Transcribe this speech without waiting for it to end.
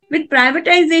with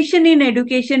privatization in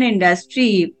education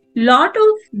industry, lot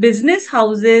of business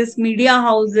houses, media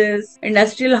houses,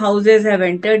 industrial houses have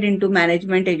entered into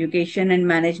management education and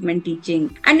management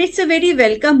teaching. And it's a very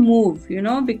welcome move,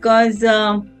 because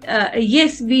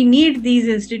yes, we need these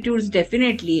institutes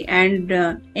definitely. And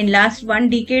in last 1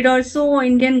 decade or so,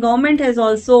 Indian government has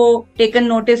also taken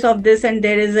notice of this, and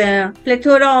there is a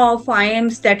plethora of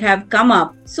IIMs that have come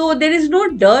up. So there is no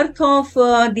dearth of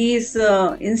these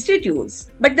institutes.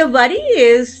 But the worry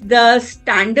is the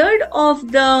standard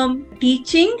of the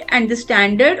teaching and the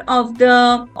standard of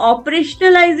the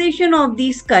operationalization of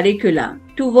these curricula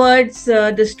towards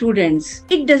the students.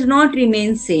 It does not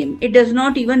remain same. It does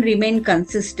not even remain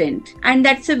consistent. And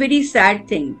that's a very sad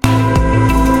thing.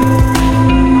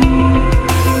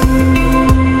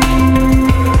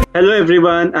 Hello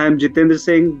everyone, I am Jitendra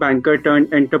Singh, banker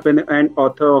turned entrepreneur and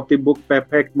author of the book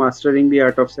Perfect Mastering the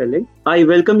Art of Selling. I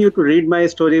welcome you to read my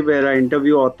story where I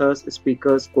interview authors,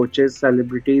 speakers, coaches,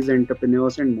 celebrities,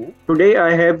 entrepreneurs and more. Today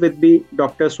I have with me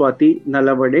Dr. Swati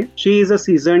Nalawade. She is a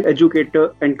seasoned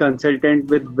educator and consultant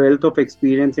with wealth of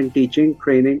experience in teaching,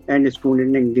 training and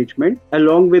student engagement,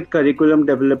 along with curriculum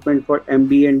development for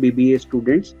MBA and BBA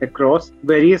students across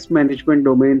various management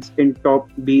domains in top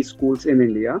B schools in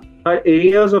India. Her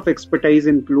areas of expertise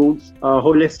includes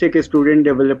holistic student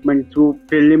development through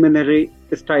preliminary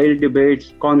style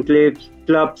debates, conclaves,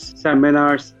 clubs,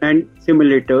 seminars, and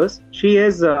simulators. She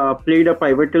has played a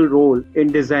pivotal role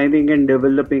in designing and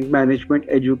developing management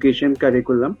education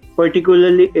curriculum,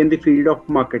 particularly in the field of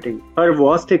marketing. Her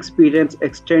vast experience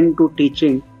extends to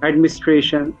teaching,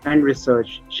 administration, and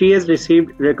research. She has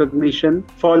received recognition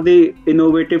for the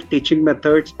innovative teaching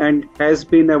methods and has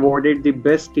been awarded the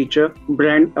Best Teacher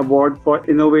Brand Award for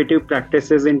Innovative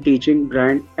Practices in Teaching,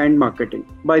 Brand, and Marketing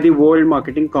by the World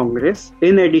Marketing Congress.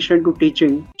 In addition to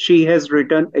teaching, she has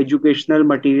written educational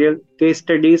material, case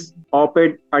studies,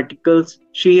 op-ed articles.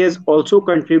 She has also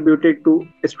contributed to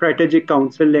strategic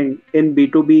counseling in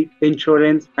B2B,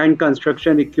 insurance and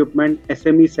construction equipment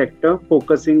SME sector,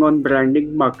 focusing on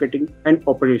branding, marketing and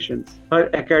operations. Her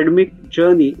academic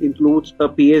journey includes a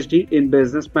PhD in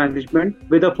business management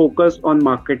with a focus on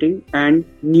marketing and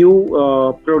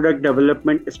new product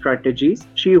development strategies.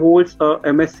 She holds a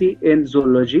MSc in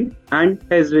zoology and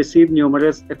has received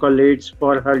numerous accolades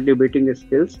for her debating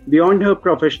skills. Beyond her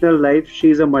professional life,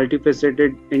 she is a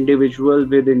multifaceted individual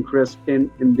with interest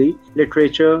in Hindi,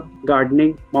 literature,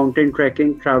 gardening, mountain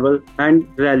trekking, travel, and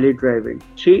rally driving.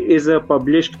 She is a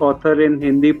published author in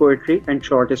Hindi poetry and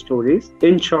short stories.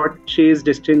 In short, she is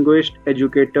distinguished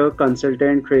educator,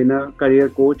 consultant, trainer, career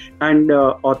coach, and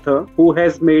author who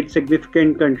has made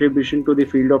significant contribution to the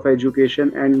field of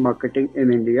education and marketing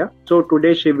in India. So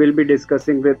today she will be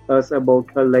discussing with us about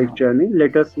her life journey.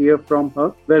 Let us hear from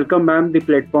her. Welcome, ma'am. The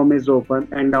platform is open,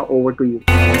 and now over to you.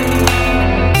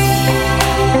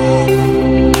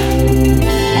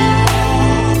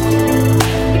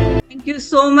 Thank you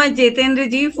so much, Jitendra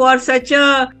ji, for such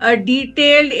a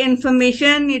detailed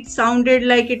information. It sounded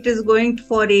like it is going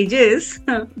for ages,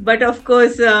 but of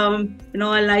course, a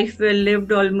life well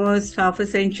lived, almost half a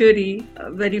century,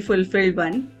 a very fulfilled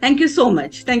one. Thank you so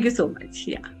much. Thank you so much.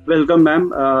 Yeah. Welcome, ma'am.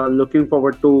 Looking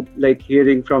forward to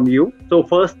hearing from you. So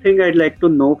first thing I'd like to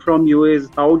know from you is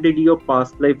how did your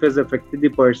past life has affected the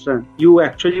person you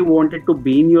actually wanted to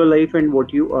be in your life and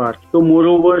what you are? So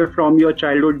moreover, from your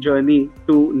childhood journey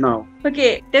to now.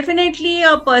 Okay, definitely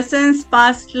a person's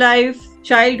past life,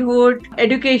 childhood,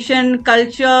 education,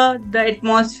 culture, the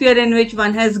atmosphere in which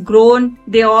one has grown,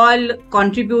 they all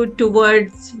contribute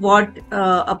towards what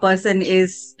a person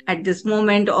is at this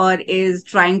moment or is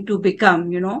trying to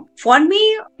become, For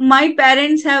me, my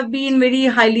parents have been very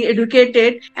highly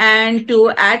educated, and to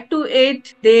add to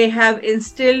it, they have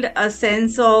instilled a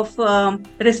sense of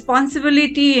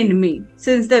responsibility in me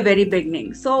since the very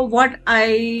beginning. So what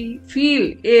I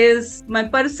feel is my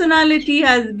personality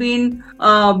has been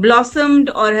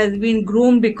blossomed or has been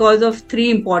groomed because of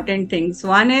 3 important things.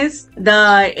 One is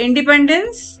the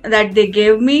independence that they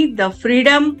gave me, the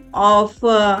freedom of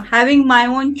having my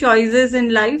own choices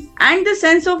in life, and the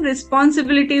sense of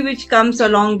responsibility which comes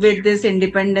along with this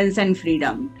independence and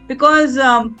freedom. Because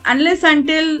unless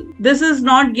until this is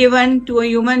not given to a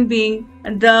human being,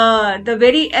 the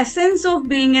very essence of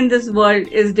being in this world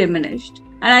is diminished.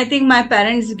 And I think my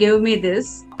parents gave me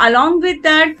this. Along with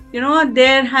that,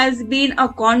 there has been a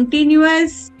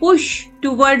continuous push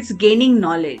towards gaining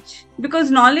knowledge.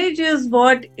 because knowledge is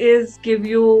what is give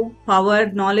you power.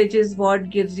 Knowledge is what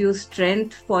gives you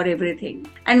strength for everything.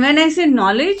 And when I say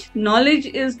knowledge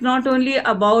is not only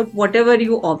about whatever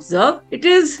you observe, it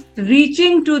is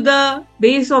reaching to the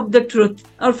base of the truth,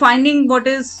 or finding what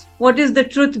is the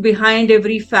truth behind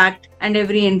every fact and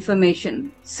every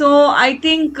information. So I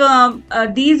think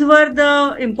these were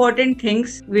the important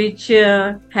things which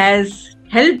has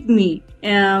helped me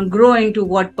grow into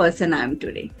what person I am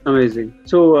today. Amazing.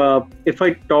 So if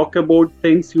I talk about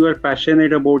things you are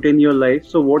passionate about in your life,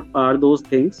 so what are those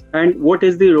things, and what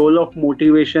is the role of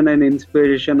motivation and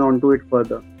inspiration onto it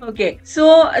further? Okay,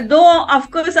 so though of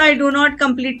course I do not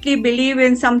completely believe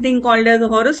in something called as a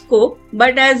horoscope,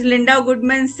 but as Linda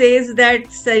Goodman says that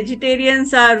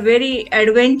Sagittarians are very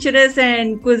adventurous and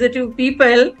inquisitive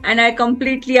people, and I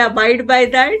completely abide by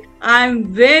that.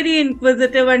 I'm very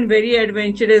inquisitive and very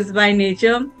adventurous by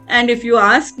nature. And if you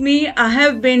ask me, I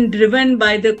have been driven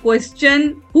by the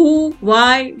question who,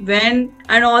 why, when,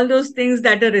 and all those things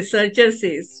that a researcher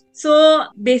says. So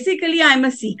basically, I'm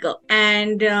a seeker,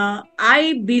 and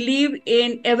I believe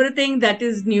in everything that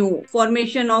is new,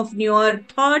 formation of newer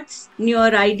thoughts,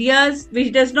 newer ideas,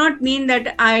 which does not mean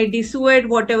that I dissuade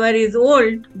whatever is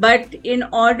old, but in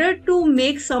order to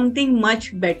make something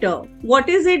much better, what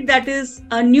is it that is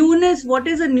a newness? What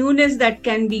is a newness that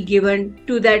can be given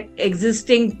to that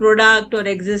existing product or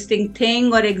existing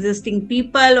thing or existing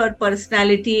people or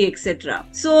personality, etc.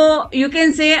 So you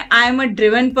can say I'm a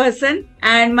driven person,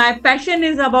 and my passion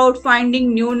is about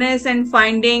finding newness and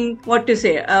finding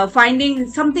finding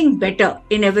something better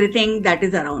in everything that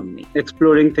is around me.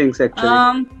 Exploring things,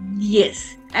 actually.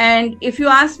 Yes. And if you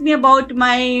ask me about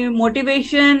my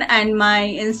motivation and my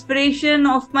inspiration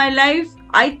of my life,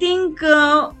 I think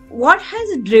what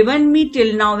has driven me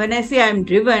till now, when I say I'm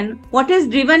driven, what has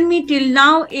driven me till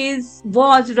now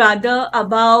was rather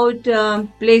about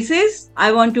places.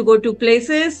 I want to go to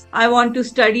places. I want to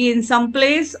study in some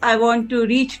place. I want to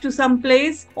reach to some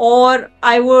place, or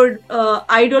I would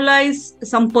idolize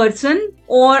some person,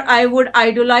 or I would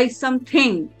idolize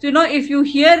something. So, if you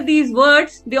hear these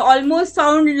words, they almost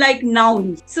sound like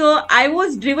nouns. So I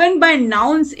was driven by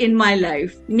nouns in my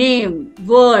life. Name,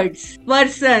 words,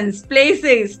 persons,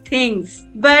 places, things.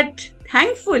 But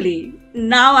thankfully,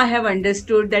 now I have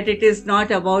understood that it is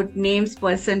not about names,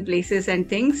 person, places and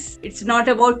things. It's not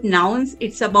about nouns.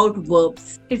 It's about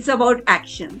verbs. It's about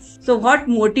actions. So what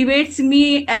motivates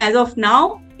me as of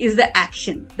now is the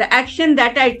action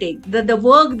that I take, the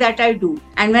work that I do.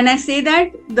 And when I say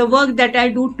that, the work that I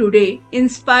do today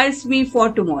inspires me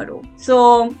for tomorrow.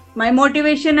 So my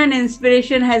motivation and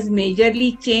inspiration has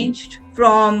majorly changed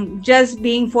from just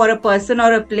being for a person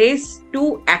or a place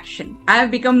to action. I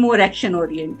have become more action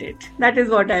oriented. That is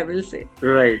what I will say.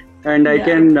 Right. And I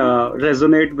can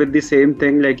resonate with the same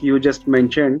thing like you just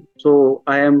mentioned. So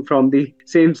I am from the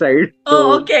same side.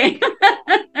 Okay.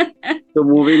 So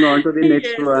moving on to the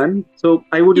next one. So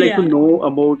I would like to know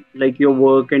about like your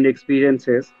work and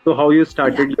experiences. So how you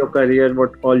started your career,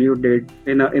 what all you did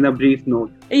in a brief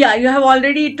note. Yeah, you have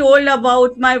already told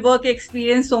about my work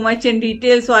experience so much in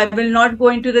detail, so I will not go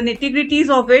into the nitty-gritties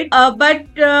of it. But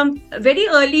very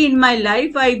early in my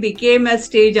life, I became a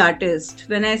stage artist.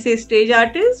 When I say stage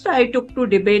artist, I took to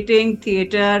debating,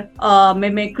 theatre,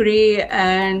 mimicry,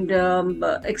 and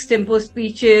extempo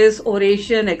speeches,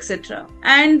 oration, etc.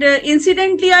 And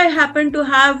incidentally, I happened to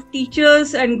have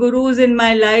teachers and gurus in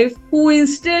my life who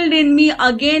instilled in me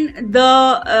again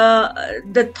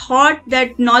the thought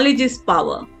that knowledge is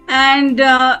power. And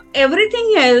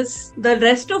everything else, the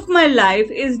rest of my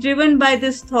life is driven by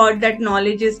this thought that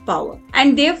knowledge is power.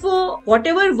 And therefore,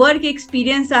 whatever work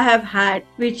experience I have had,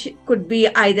 which could be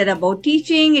either about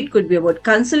teaching, it could be about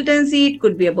consultancy, it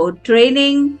could be about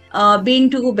training, been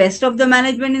to best of the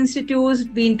management institutes,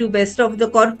 been to best of the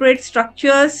corporate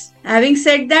structures. Having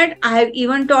said that, I have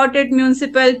even taught at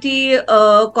municipality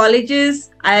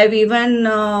colleges. I have even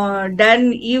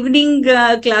done evening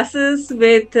classes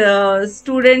with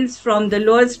students from the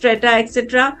lower strata,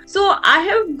 etc. So I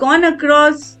have gone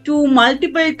across to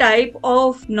multiple type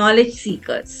of knowledge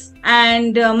seekers,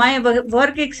 and my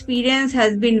work experience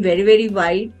has been very, very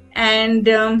wide. And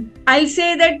I'll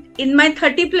say that in my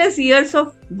 30 plus years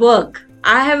of work,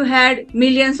 I have had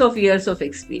millions of years of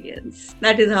experience.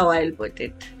 That is how I'll put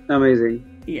it. Amazing.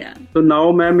 Yeah. So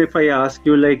now, ma'am, if I ask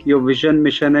you like your vision,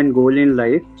 mission and goal in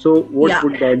life, so what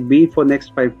would that be for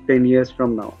next 5-10 years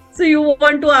from now? So you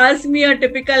want to ask me a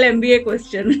typical MBA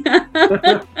question.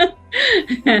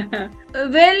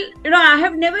 Well, I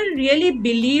have never really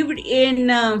believed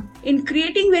in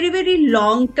creating very, very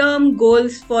long-term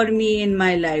goals for me in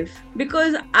my life,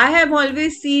 because I have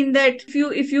always seen that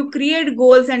if you create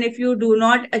goals and if you do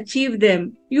not achieve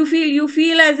them, you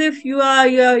feel as if you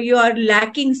are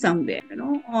lacking somewhere,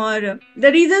 or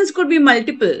the reasons could be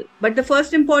multiple, but the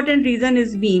first important reason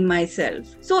is me myself.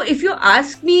 So if you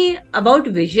ask me about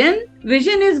vision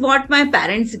is what my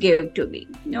parents gave to me,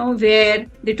 where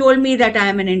they told me that I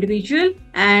am an individual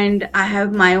and I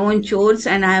have my own chores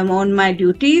and I am on my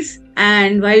duties.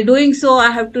 And while doing so, I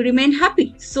have to remain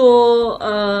happy. So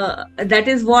that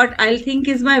is what I'll think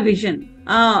is my vision.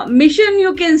 Mission,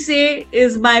 you can say,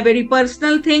 is my very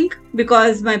personal thing,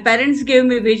 because my parents gave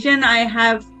me vision. I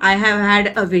have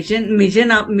had a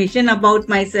mission about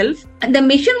myself. And the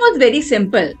mission was very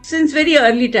simple since very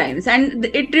early times, and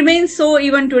it remains so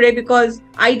even today, because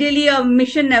ideally a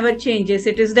mission never changes.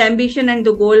 It is the ambition and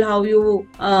the goal, how you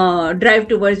drive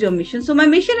towards your mission. So my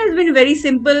mission has been very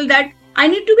simple, that I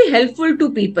need to be helpful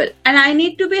to people, and I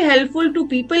need to be helpful to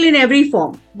people in every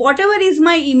form. Whatever is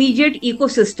my immediate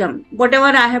ecosystem, whatever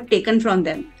I have taken from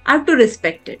them, I have to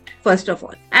respect it, first of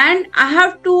all. And I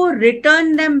have to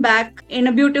return them back in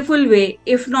a beautiful way,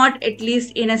 if not at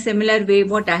least in a similar way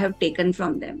what I have taken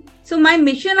from them. So my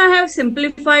mission I have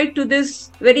simplified to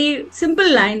this very simple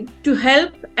line: to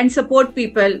help and support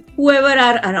people, whoever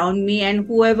are around me and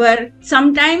whoever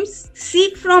sometimes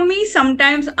seek from me,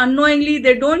 sometimes unknowingly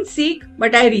they don't seek,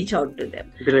 but I reach out to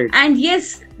them. Great. And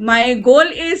yes, my goal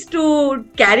is to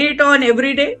carry it on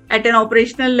every day at an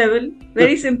operational level.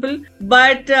 Very simple,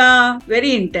 but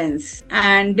very intense,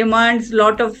 and demands a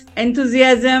lot of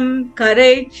enthusiasm,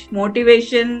 courage,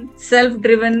 motivation,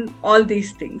 self-driven, all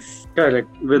these things. Correct.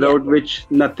 Without which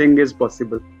nothing is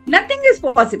possible. Nothing is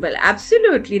possible.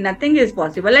 Absolutely nothing is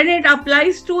possible. And it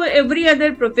applies to every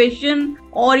other profession,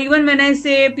 or even when I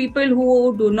say people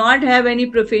who do not have any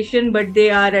profession but they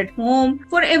are at home,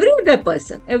 for every other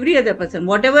person,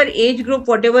 whatever age group,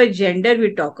 whatever gender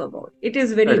we talk about, it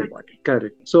is very important.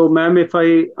 Correct. So ma'am, if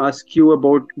I ask you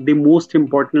about the most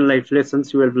important life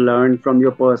lessons you have learned from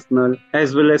your personal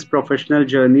as well as professional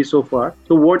journey so far,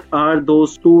 so what are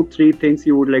those 2-3 things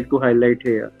you would like to highlight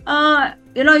here?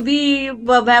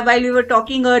 While we were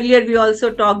talking earlier, we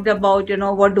also talked about,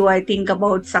 what do I think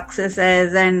about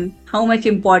successes and how much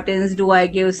importance do I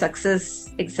give success,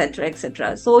 etc.,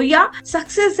 etc. So yeah,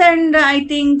 success and I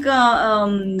think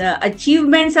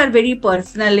achievements are very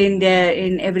personal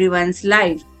in everyone's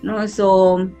life.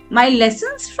 So my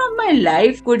lessons from my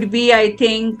life could be, I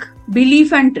think,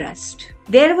 belief and trust.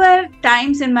 There were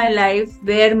times in my life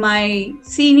where my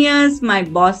seniors, my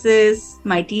bosses,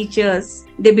 my teachers,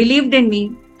 they believed in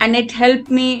me, and it helped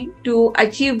me to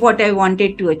achieve what I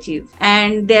wanted to achieve.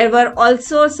 And there were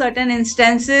also certain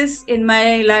instances in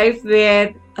my life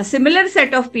where a similar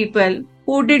set of people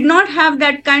who did not have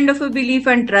that kind of a belief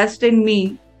and trust in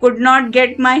me could not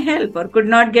get my help or could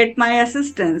not get my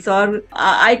assistance, or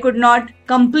I could not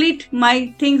complete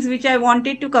my things which I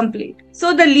wanted to complete.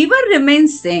 So the lever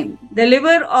remains same. The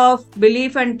lever of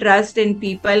belief and trust in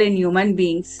people, in human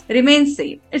beings, remains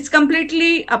same. It's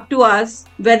completely up to us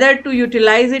whether to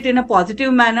utilize it in a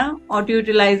positive manner or to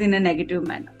utilize in a negative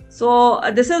manner. So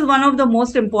this is one of the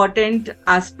most important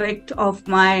aspect of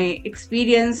my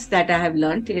experience that I have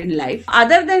learned in life.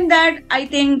 Other than that, I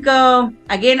think,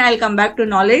 again, I'll come back to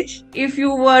knowledge. If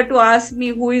you were to ask me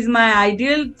who is my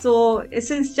ideal, so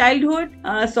since childhood,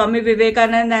 Swami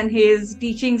Vivekananda and his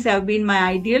teachings have been my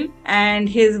ideal. And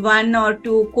his 1 or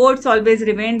 2 quotes always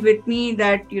remained with me,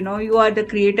 that, you are the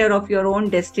creator of your own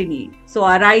destiny. So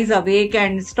arise, awake,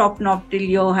 and stop not till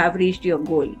you have reached your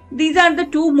goal. These are the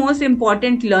 2 most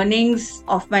important learnings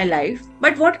of my life.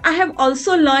 But what I have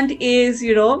also learned is,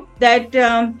 that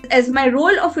as my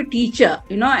role of a teacher,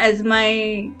 as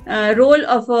my role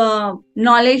of a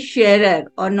knowledge sharer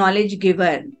or knowledge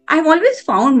giver, I've always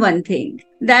found one thing,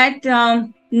 that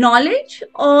knowledge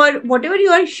or whatever you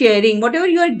are sharing, whatever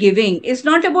you are giving, is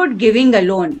not about giving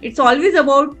alone. It's always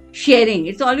about sharing.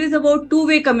 It's always about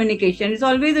two-way communication. It's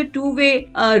always a two-way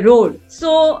road.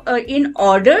 So in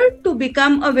order to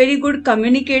become a very good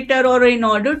communicator or in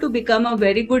order to become a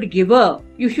very good giver,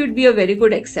 you should be a very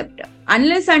good acceptor.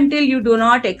 Unless until you do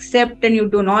not accept and you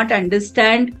do not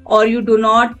understand or you do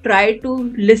not try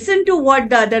to listen to what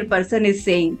the other person is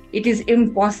saying, it is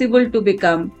impossible to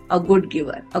become a good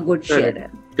giver, a good sharer.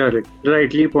 Correct.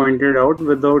 Rightly pointed out.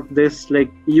 Without this,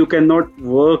 you cannot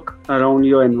work around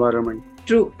your environment.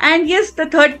 true. And yes, the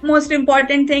third most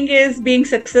important thing is being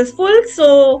successful.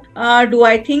 So, do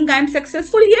I think I'm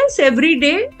successful? Yes, every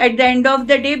day at the end of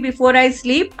the day before I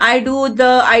sleep, I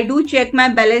do check my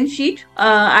balance sheet.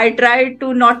 I try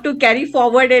to not to carry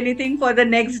forward anything for the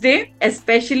next day,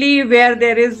 especially where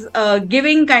there is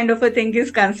giving kind of a thing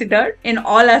is considered in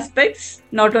all aspects,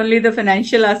 not only the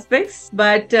financial aspects,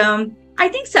 but I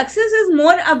think success is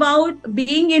more about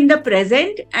being in the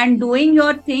present and doing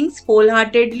your things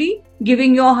wholeheartedly,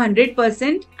 giving your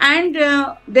 100%. And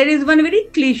there is one very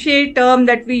cliche term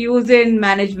that we use in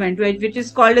management, which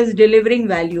is called as delivering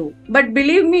value. But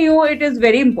believe me, it is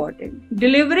very important.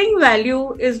 Delivering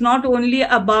value is not only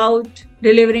about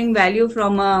delivering value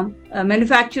from a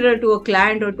manufacturer to a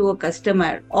client or to a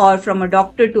customer, or from a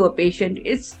doctor to a patient.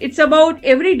 It's about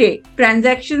everyday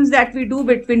transactions that we do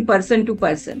between person to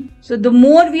person. So the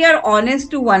more we are honest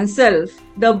to oneself,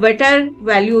 the better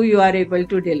value you are able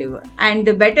to deliver. And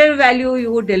the better value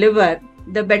you deliver,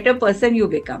 the better person you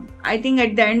become. I think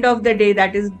at the end of the day,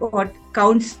 that is what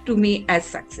counts to me as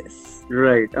success.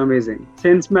 Right, amazing.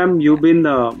 Since ma'am, you've been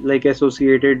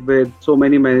associated with so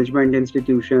many management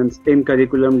institutions in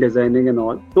curriculum designing and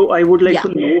all. So I would like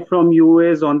to know from you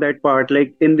is on that part,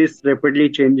 like in this rapidly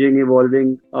changing,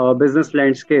 evolving business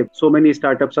landscape, so many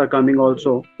startups are coming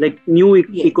also, like new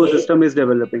ecosystem is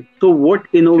developing. So what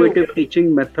innovative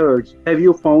teaching methods have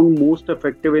you found most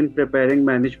effective in preparing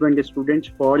management students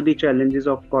for the challenges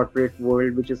of corporate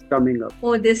world which is coming up?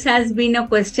 Oh, this has been a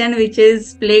question which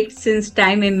is plagued since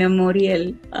time immemorial.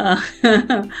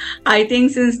 I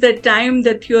think since the time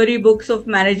the theory books of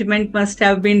management must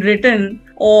have been written,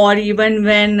 or even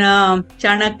when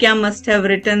Chanakya must have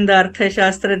written the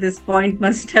Arthashastra, this point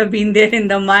must have been there in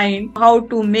the mind, how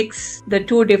to mix the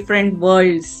two different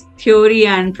worlds, theory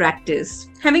and practice.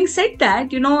 Having said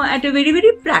that, at a very,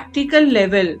 very practical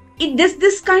level,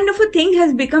 this kind of a thing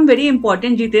has become very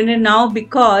important, Jitendra, now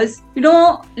because,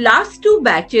 last two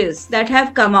batches that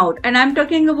have come out, and I'm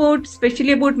talking about,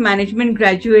 especially about management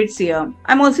graduates here.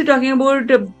 I'm also talking about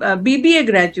BBA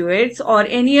graduates or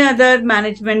any other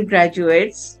management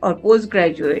graduates or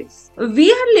postgraduates.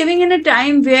 We are living in a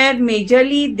time where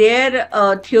majorly their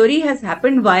theory has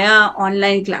happened via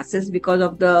online classes because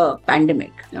of the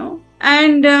pandemic,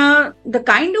 And the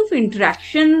kind of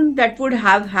interaction that would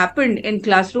have happened in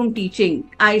classroom teaching,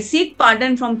 I seek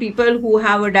pardon from people who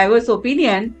have a diverse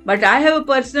opinion, but I have a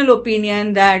personal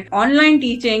opinion that online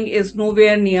teaching is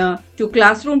nowhere near to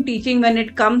classroom teaching when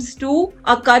it comes to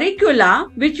a curricula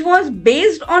which was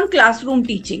based on classroom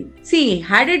teaching. See,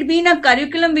 had it been a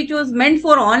curriculum which was meant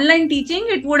for online teaching,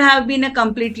 it would have been a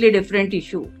completely different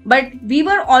issue. But we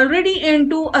were already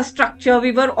into a structure,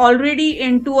 we were already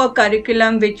into a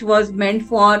curriculum which was meant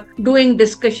for doing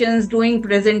discussions, doing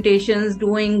presentations,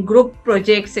 doing group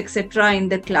projects, etc. in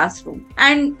the classroom.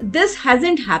 And this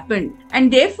hasn't happened.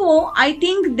 And therefore, I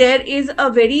think there is a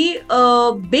very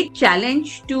big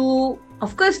challenge to,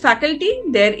 of course, faculty,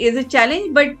 there is a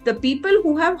challenge, but the people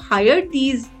who have hired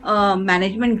these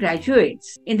management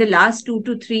graduates in the last 2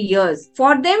 to 3 years,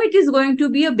 for them it is going to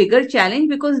be a bigger challenge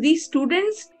because these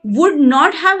students would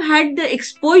not have had the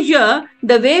exposure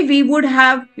the way we would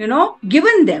have,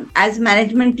 given them as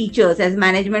management teachers, as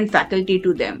management faculty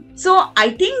to them. So I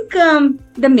think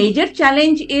the major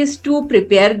challenge is to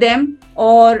prepare them,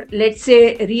 or let's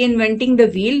say reinventing the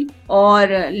wheel, or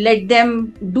let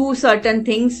them do certain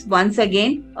things once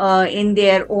again in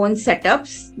their own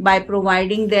setups by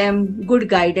providing them good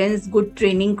guidance, good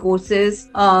training courses,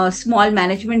 small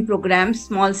management programs,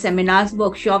 small seminars,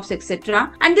 workshops,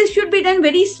 etc. And this should be done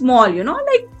very small,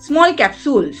 like small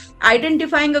capsules,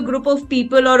 identifying a group of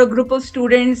people or a group of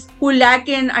students who lack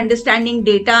in understanding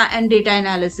data and data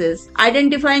analysis,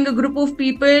 identifying a group of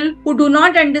people who do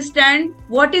not understand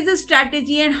what is the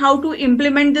strategy and how to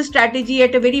implement the strategy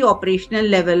at a very operational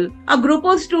level, a group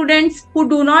of students who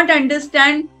do not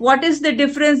understand what is the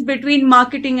difference between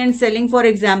marketing and selling, for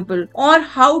example, or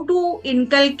how to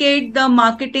inculcate the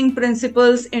marketing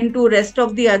principles into rest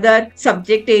of the other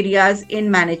subject areas in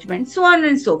management, so on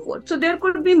and so forth. So there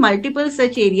could be multiple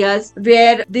such areas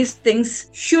where these things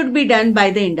should be done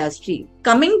by the industry.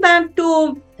 Coming back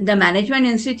to the management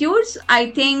institutes,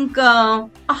 I think a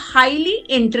highly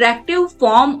interactive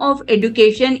form of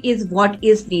education is what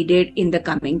is needed in the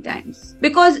coming times.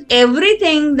 Because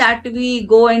everything that we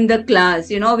go in the class,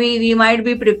 we might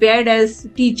be prepared as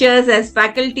teachers, as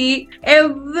faculty,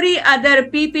 every other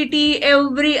PPT,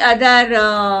 every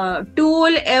other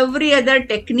tool, every other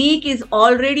technique is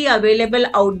already available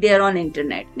out there on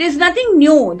internet. There's nothing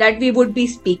new that we would be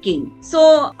speaking.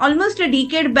 So almost a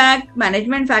decade back,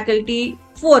 management faculty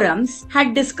forums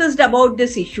had discussed about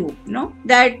this issue,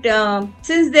 that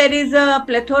since there is a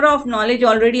plethora of knowledge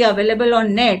already available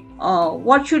on net,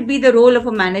 what should be the role of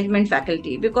a management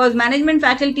faculty? Because management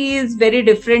faculty is very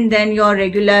different than your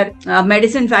regular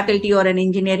medicine faculty or an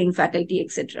engineering faculty,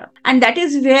 etc. And that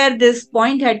is where this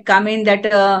point had come in,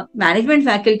 that management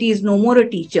faculty is no more a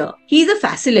teacher. He is a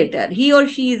facilitator. He or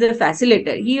she is a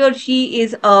facilitator. He or she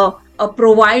is a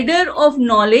provider of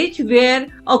knowledge where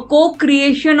a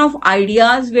co-creation of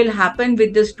ideas will happen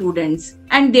with the students.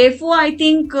 And therefore, I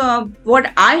think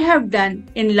what I have done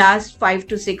in last 5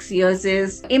 to 6 years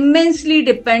is immensely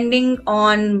depending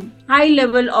on high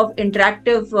level of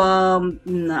interactive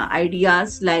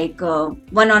ideas like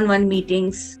one-on-one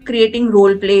meetings, creating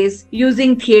role plays,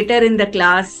 using theater in the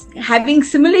class, having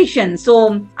simulation.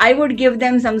 So I would give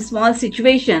them some small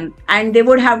situation and they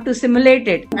would have to simulate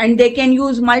it, and they can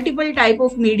use multiple type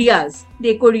of medias.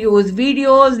 They could use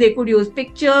videos, they could use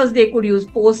pictures, they could use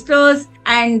posters,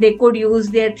 and they could use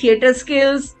their theater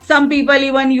skills. Some people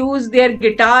even use their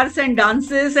guitars and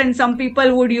dances, and some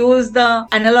people would use the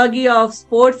analogy of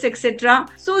sports, etc.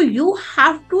 So you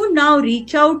have to now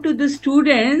reach out to the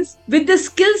students with the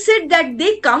skill set that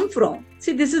they come from.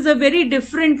 See, this is a very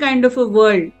different kind of a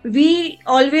world. We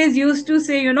always used to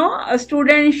say, a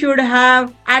student should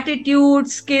have attitude,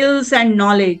 skills, and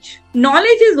knowledge.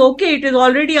 Knowledge is okay, it is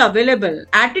already available.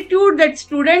 Attitude, that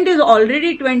student is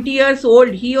already 20 years old,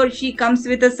 he or she comes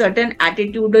with a certain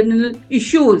attitudinal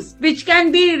issues, which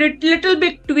can be little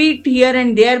bit tweaked here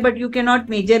and there, but you cannot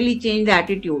majorly change the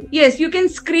attitude. Yes, you can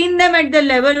screen them at the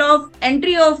level of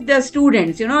entry of the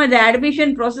students. The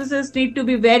admission processes need to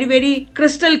be very, very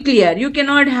crystal clear. You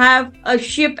cannot have a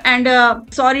ship and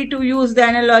sorry to use the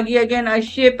analogy again, a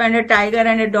ship and a tiger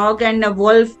and a dog and a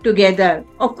wolf together.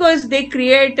 Of course, they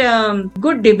create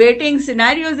good debating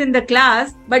scenarios in the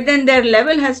class, but then their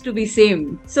level has to be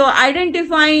same. So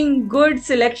identifying good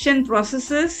selection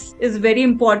processes is very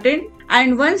important.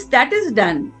 And once that is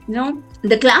done,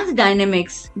 the class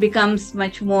dynamics becomes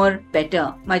much more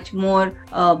better, much more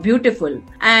beautiful.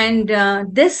 And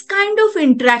this kind of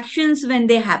interactions, when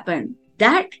they happen,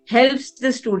 that helps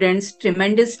the students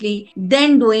tremendously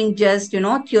than doing just,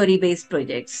 theory-based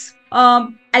projects.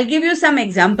 I'll give you some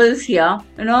examples here.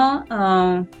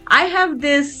 I have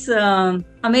this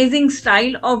amazing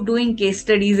style of doing case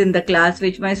studies in the class,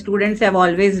 which my students have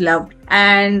always loved.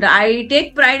 And I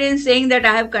take pride in saying that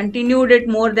I have continued it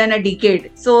more than a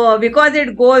decade. So because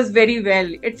it goes very well,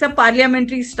 it's a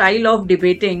parliamentary style of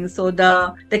debating. So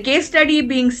the case study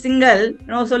being single,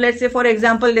 so let's say, for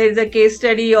example, there is a case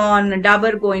study on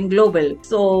Dabur going global.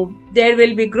 So there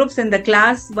will be groups in the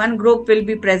class. One group will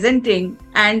be presenting,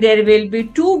 and there will be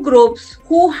two groups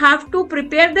who have to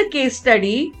prepare the case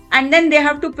study, and then they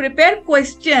have to prepare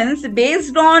questions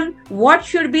based on what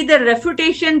should be the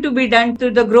refutation to be done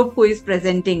to the group who is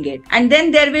presenting it. And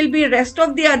then there will be rest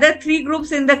of the other 3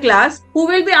 groups in the class who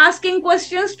will be asking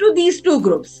questions to these 2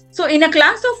 groups. So in a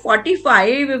class of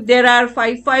 45, if there are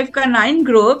 9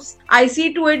 groups, I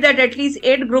see to it that at least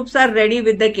 8 groups are ready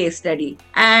with the case study.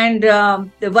 And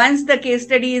once the case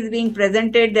study is being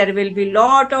presented, there will be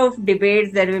lot of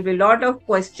debates, there will be lot of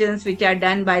questions which are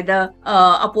done by the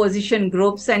opposition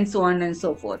groups and so on and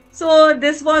so forth. So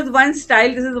this was one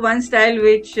style. This is one style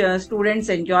which students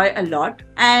enjoy a lot.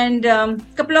 And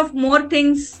couple of more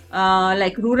things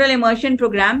like rural immersion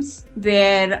programs,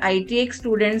 where I take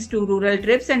students to rural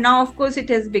trips. And now, of course, it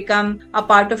has become a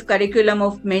part of curriculum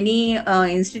of many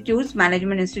institutes,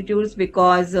 management institutes,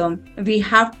 because we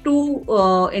have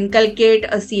to inculcate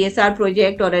a CSR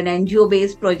project or an NGO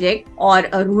based project or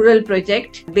a rural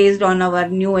project based on our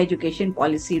new education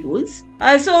policy rules.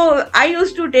 So I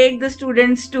used to take the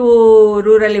students to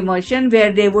rural immersion,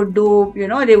 where they would do,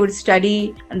 they would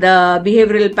study the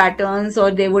behavioral patterns, or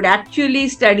they would actually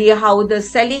study how the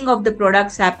selling of the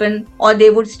products happen, or they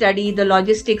would study the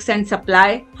logistics and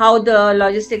supply, how the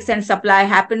logistics and supply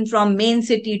happen from main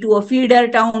city to a feeder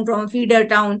town, from a feeder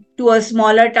town to a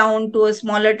smaller town, to a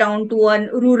smaller town, to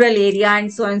a rural area,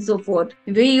 and so on and so forth.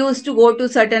 We used to go to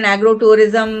certain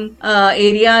agro-tourism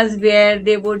areas where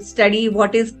they would study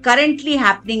what is currently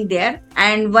happening there.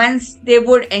 And once they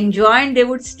would enjoy and they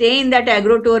would stay in that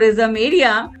agro-tourism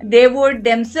area, they would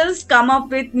themselves come up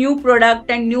with new product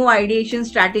and new ideation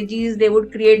strategies. They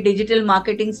would create digital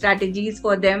marketing strategies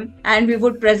for them, and we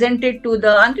would present it to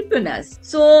the entrepreneurs.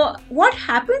 So what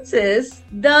happens is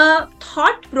the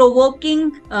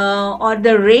thought-provoking or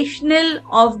the rational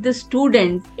of the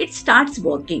students, it starts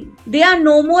working. They are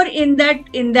no more in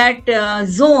that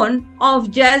zone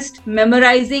of just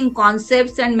memorizing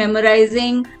concepts and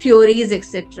memorizing theories studies,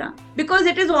 etc. Because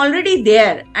it is already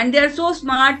there and they are so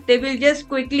smart, they will just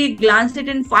quickly glance it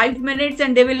in 5 minutes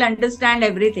and they will understand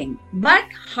everything. But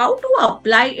how to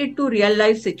apply it to real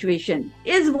life situation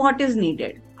is what is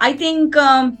needed. I think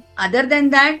other than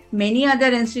that, many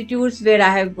other institutes where I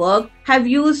have worked have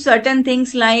used certain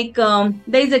things like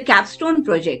there is a capstone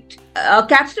project. A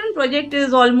capstone project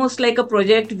is almost like a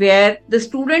project where the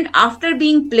student, after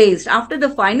being placed, after the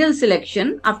final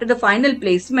selection, after the final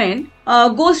placement,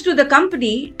 goes to the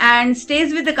company and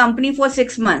stays with the company for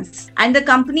 6 months. And the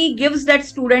company gives that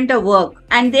student a work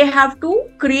and they have to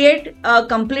create a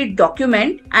complete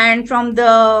document. And from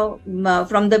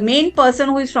the main person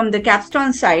who is from the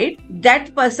capstone side,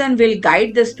 that person will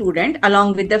guide the student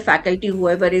along with the faculty,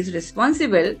 whoever is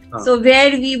responsible. So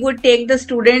where we would take the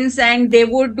students and they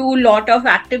would do lot of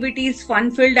activities,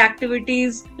 fun-filled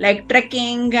activities like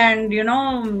trekking and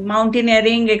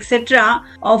mountaineering, etc.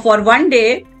 for one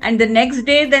day, and the next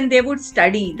day then they would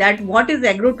study that what is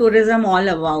agrotourism all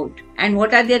about and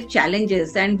what are their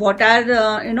challenges and what are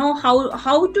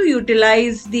how to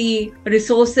utilize the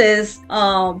resources,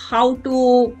 how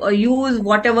to use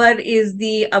whatever is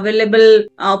the available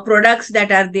products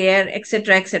that are there,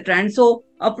 etc., etc. And so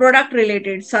product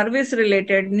related, service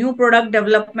related, new product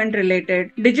development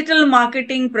related, digital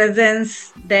marketing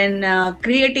presence, then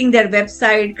creating their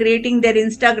website, creating their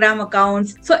Instagram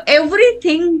accounts. So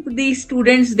everything these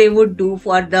students they would do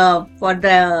for the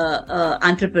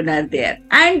entrepreneur there.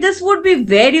 And this would be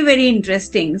very, very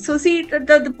interesting. So see,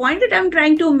 the point that I'm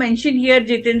trying to mention here,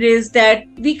 Jitendra, is that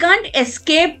we can't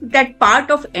escape that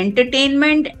part of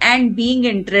entertainment and being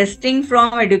interesting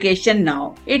from education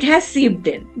now. It has seeped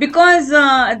in because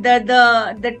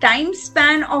the time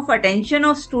span of attention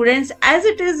of students as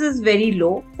it is very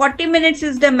low. 40 minutes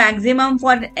is the maximum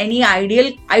for any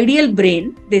ideal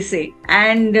brain, they say.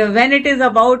 And when it is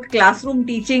about classroom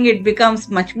teaching, it becomes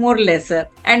much more lesser.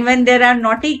 And when there are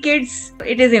naughty kids,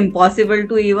 it is impossible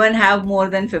to even have more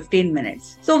than 15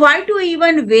 minutes. So why to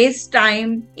even waste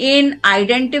time in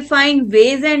identifying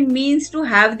ways and means to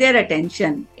have their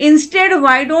attention? Instead,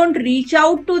 why don't reach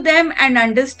out to them and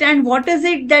understand what is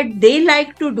it that they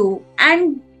like to do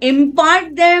and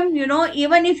impart them,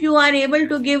 even if you are able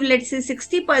to give, let's say,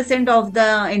 60% of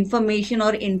the information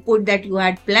or input that you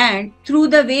had planned through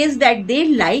the ways that they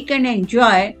like and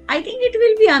enjoy, I think it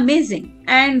will be amazing.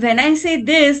 And when I say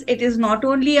this, it is not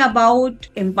only about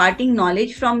imparting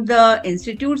knowledge from the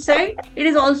institute side, it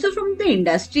is also from the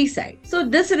industry side. So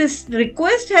this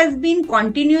request has been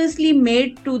continuously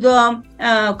made to the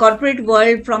corporate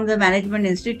world from the management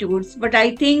institutes. But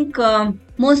I think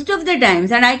most of the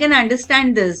times, and I can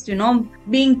understand this,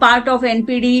 being part of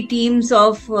NPD teams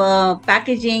of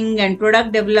packaging and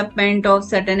product development of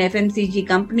certain FMCG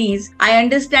companies, I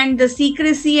understand the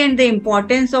secrecy and the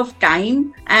importance of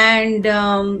time and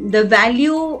the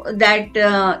value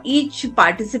that each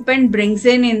participant brings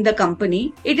in the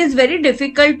company. It is very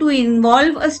difficult to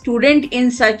involve a student in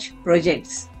such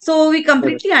projects. So we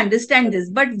completely understand this,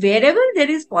 but wherever there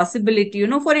is possibility,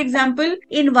 for example,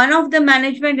 in one of the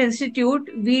management institute,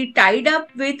 we tied up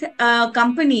with a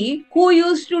company who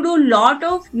used to do lot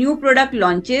of new product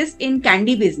launches in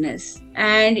candy business.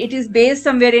 And it is based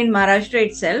somewhere in Maharashtra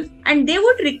itself. And they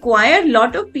would require a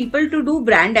lot of people to do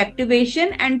brand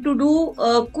activation and to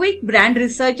do quick brand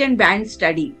research and brand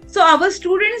study. So our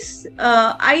students,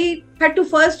 I had to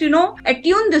first,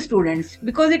 attune the students,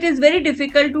 because it is very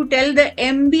difficult to tell the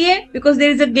MBA, because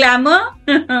there is a glamour,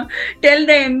 tell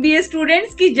the MBA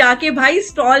students कि जाके भाई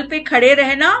stall पे खड़े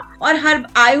रहना और हर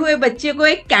आए हुए बच्चे को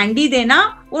एक कैंडी देना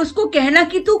और उसको कहना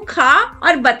कि तू खा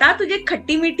और बता तुझे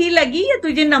खट्टी मीठी लगी या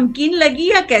तुझे नमकीन लगी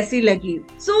या कैसी लगी.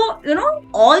 So,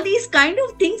 all these kind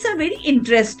of things are very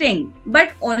interesting.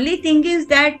 But only thing is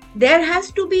that there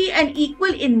has to be an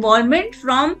equal involvement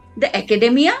from the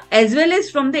academia as well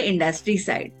as from the industry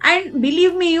side. And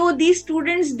believe me, these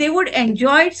students, they would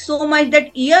enjoy it so much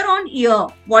that year on year,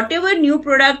 whatever new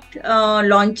product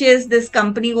launches this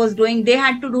company was doing, they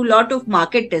had to do lot of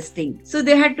market testing. So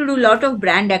they had to do lot of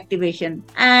brand activation.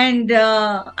 And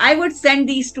I would send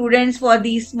these students for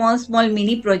these small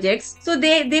mini projects. So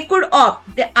they could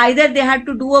opt. Either they had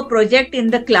to do a project in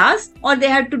the class or they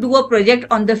had to do a project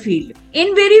on the field.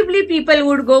 Invariably, people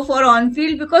would go for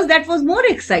on-field because that was more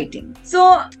exciting.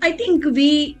 So I think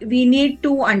we need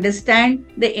to understand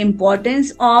the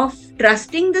importance of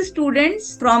trusting the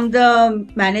students from the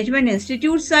management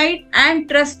institute side and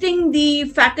trusting the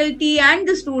faculty and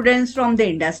the students from the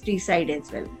industry side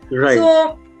as well. Right.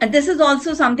 So this is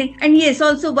also something. And yes,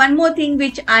 also one more thing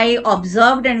which I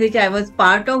observed and which I was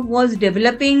part of was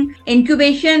developing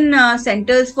incubation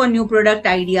centers for new product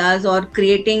ideas or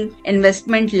creating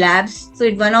investment labs. So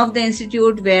at one of the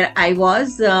institute where I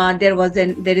was,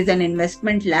 there is an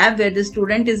investment lab where the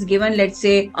student is given, let's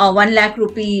say, 1 lakh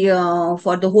rupee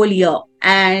for the whole year.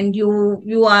 And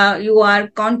you are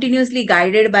continuously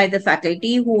guided by the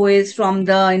faculty who is from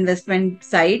the investment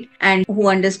side and who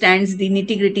understands the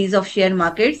nitty-gritties of share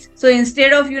markets. So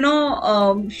instead of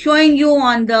showing you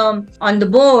on the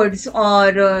boards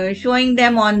or showing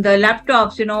them on the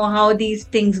laptops how these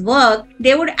things work,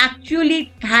 they would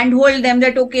actually handhold them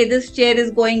that okay, this share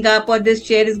is going up or this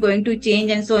share is going to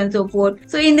change and so on and so forth.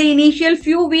 So in the initial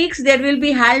few weeks there will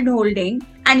be hand holding.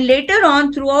 And later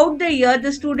on, throughout the year,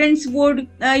 the students would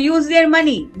use their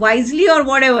money wisely or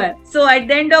whatever. So at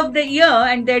the end of the year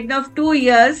and the end of 2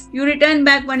 years, you return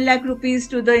back 1 lakh rupees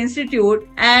to the institute.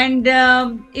 And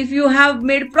if you have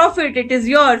made profit, it is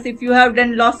yours. If you have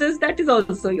done losses, that is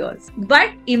also yours. But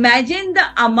imagine the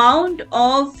amount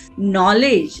of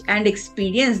knowledge and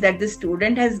experience that the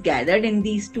student has gathered in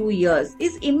these 2 years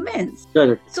is immense.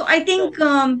 Correct. So I think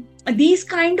these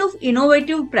kind of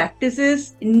innovative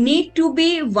practices need to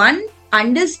be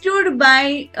understood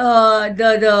by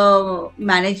the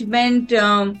management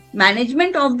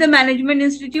of the management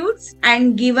institutes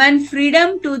and given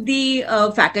freedom to the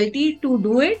faculty to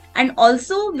do it. And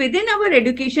also within our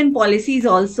education policies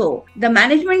also, the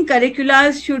management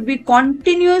curricula should be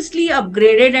continuously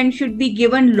upgraded and should be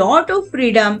given lot of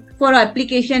freedom for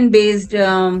application based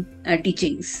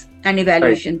teachings and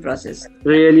evaluation process.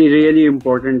 Really, really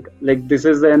important. Like this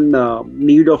is an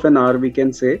need of an hour, we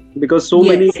can say, because so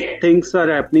many things are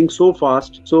happening so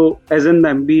fast. So as an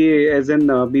MBA, as an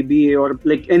BBA or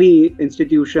like any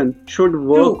institution should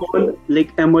work on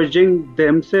like emerging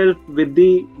themselves with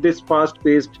this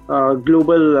fast-paced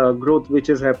global growth which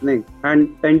is happening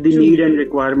and the need and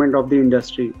requirement of the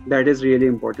industry. That is really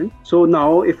important. So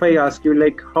now if I ask you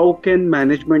like how can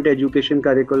management education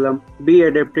curriculum be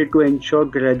adapted to ensure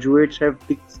graduates have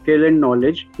the skill and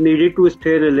knowledge needed to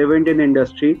stay relevant in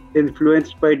industry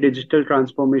influenced by digital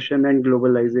transformation and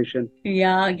globalization?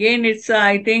 Yeah, again, it's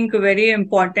I think a very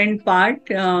important part.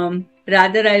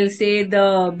 Rather, I'll say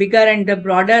the bigger and the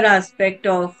broader aspect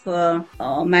of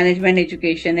management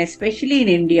education, especially in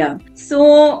India.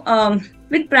 So,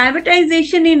 with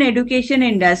privatization in education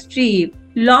industry,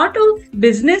 lot of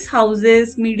business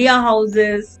houses, media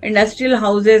houses, industrial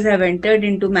houses have entered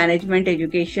into management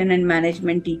education and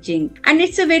management teaching. And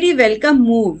it's a very welcome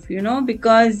move,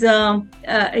 because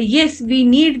yes, we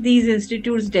need these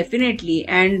institutes definitely.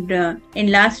 And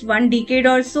in last 1 decade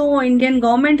or so, Indian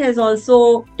government has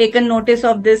also taken notice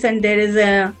of this and there is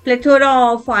a plethora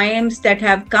of IIMs that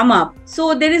have come up.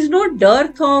 So there is no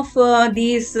dearth of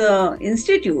these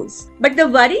institutes. But the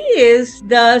worry is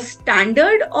the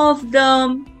standard of the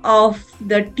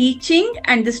teaching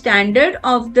and the standard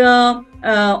of the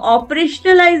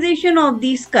operationalization of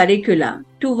these curricula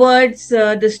towards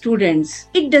the students.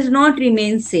 It does not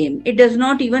remain same. It does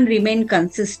not even remain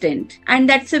consistent. And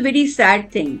that's a very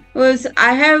sad thing. Because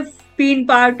I have been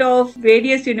part of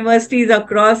various universities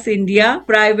across India,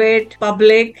 private,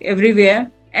 public, everywhere.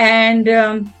 And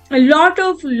a lot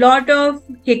of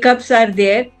hiccups are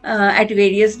there at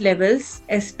various levels,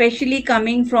 especially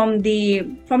coming from the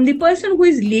person who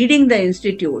is leading the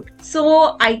institute.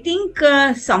 So I think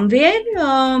somewhere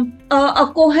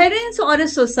a coherence or a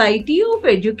society of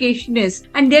educationists,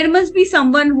 and there must be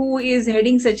someone who is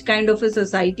heading such kind of a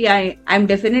society. I'm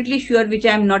definitely sure, which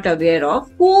I'm not aware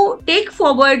of, who take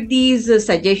forward these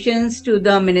suggestions to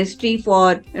the ministry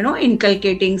for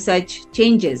inculcating such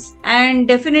changes. And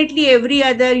definitely every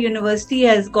other university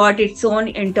has got its own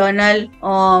internal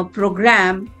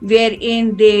program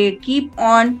wherein they keep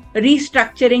on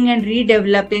restructuring and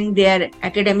redeveloping their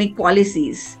academic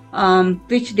policies,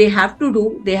 which they have to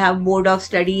do. They have board of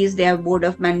studies, they have board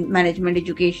of management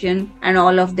education, and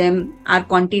all of them are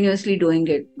continuously doing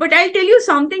it. But I'll tell you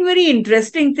something very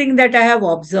interesting thing that I have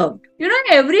observed.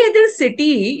 Every other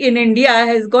city in India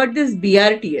has got this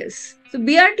BRTS. So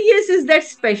BRTS is that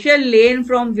special lane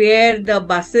from where the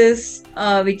buses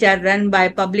which are run by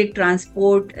public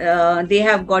transport, they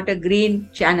have got a green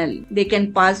channel. They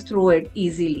can pass through it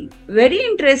easily. Very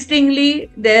interestingly,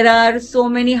 there are so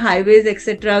many highways,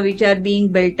 etc., which are being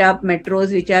built up,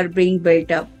 metros which are being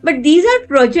built up. But these are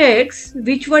projects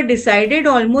which were decided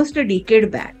almost a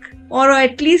decade back, or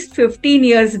at least 15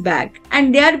 years back,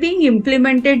 and they are being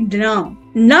implemented now.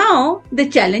 Now, the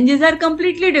challenges are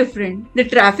completely different. The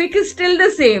traffic is still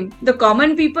the same. The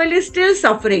common people is still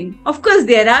suffering. Of course,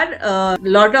 there are a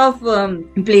lot of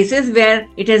places where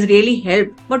it has really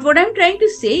helped. But what I'm trying to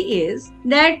say is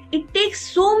that it takes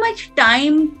so much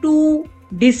time to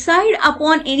decide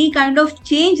upon any kind of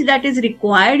change that is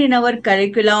required in our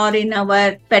curricula or in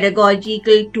our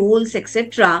pedagogical tools,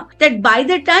 etc., that by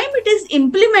the time it is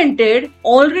implemented,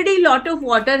 already a lot of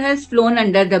water has flown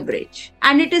under the bridge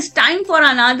and it is time for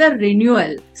another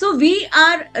renewal. So we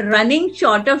are running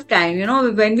short of time.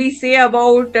 When we say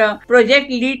about project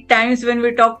lead times, when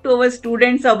we talk to our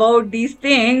students about these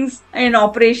things in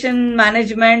operation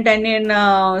management and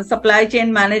in supply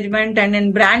chain management and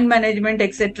in brand management,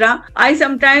 etc., I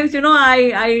sometimes,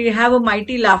 I have a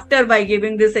mighty laughter by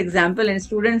giving this example, and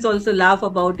students also laugh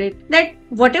about it, that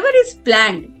whatever is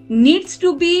planned needs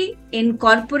to be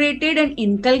incorporated and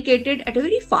inculcated at a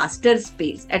very faster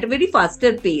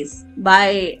pace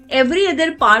by every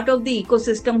other part of the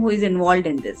ecosystem who is involved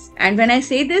in this. And when I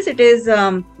say this, it is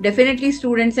definitely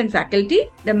students and faculty,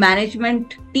 the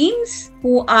management teams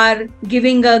who are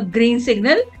giving a green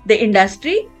signal, the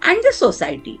industry and the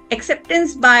society.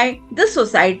 Acceptance by the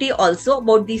society also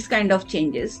about these kind of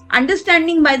changes.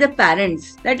 Understanding by the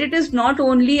parents that it is not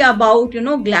only about,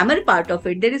 glamour part of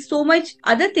it. There is so much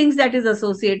other things that is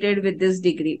associated with this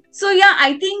degree. So yeah,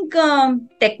 I think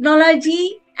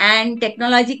technology and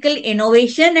technological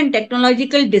innovation and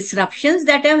technological disruptions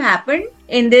that have happened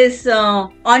in this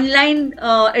online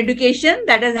education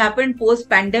that has happened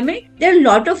post-pandemic, there are a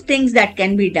lot of things that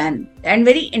can be done and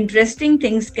very interesting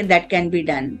things that can be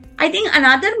done. I think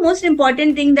another most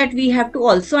important thing that we have to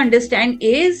also understand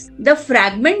is the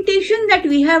fragmentation that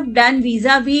we have done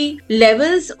vis-a-vis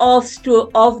levels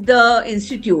of the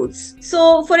institutes.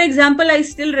 So, for example, I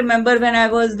still remember when I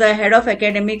was the head of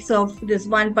academics of this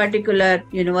one particular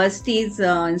university's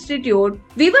institute,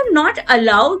 we were not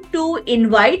allowed to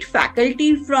invite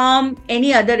faculty from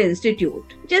any other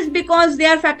institute just because they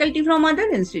are faculty from other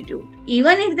institute.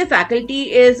 Even if the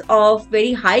faculty is of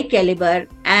very high caliber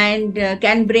and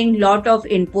can bring lot of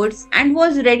inputs and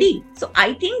was ready. So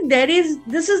I think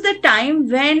this is the time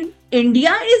when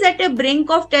India is at a brink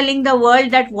of telling the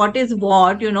world that what is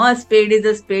what, a spade is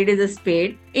a spade is a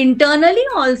spade. Internally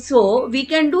also, we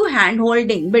can do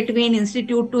hand-holding between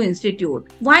institute to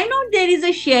institute. Why not there is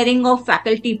a sharing of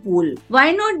faculty pool?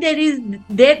 Why not there is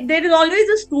always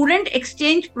a student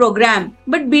exchange program.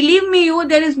 But believe me,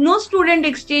 there is no student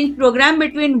exchange program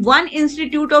between one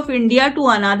institute of India to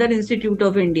another institute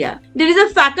of India. There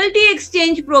is a faculty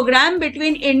exchange program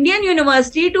between Indian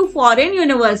university to foreign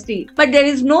university. But there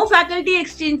is no faculty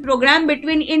exchange program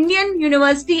between Indian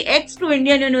University X to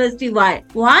Indian University Y.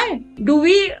 Why? Do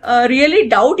we really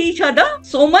doubt each other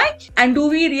so much? And do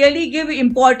we really give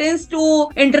importance to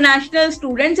international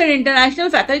students and international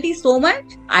faculty so much?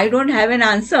 I don't have an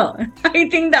answer. I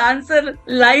think the answer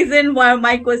lies in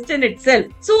my question itself.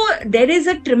 So there is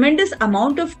a tremendous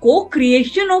amount of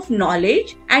co-creation of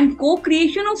knowledge and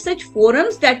co-creation of such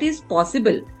forums that is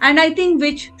possible, and I think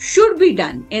which should be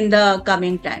done in the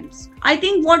coming times. I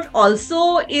think what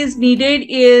also is needed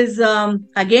is,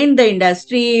 again, the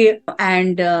industry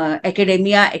and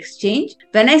academia exchange.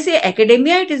 When I say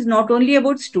academia, it is not only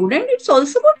about student, it's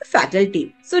also about the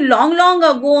faculty. So long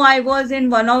ago, I was in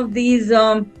one of these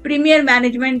premier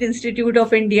management institute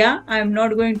of India. I am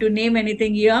not going to name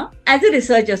anything here, as a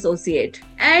research associate.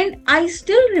 And I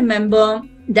still remember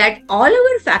that all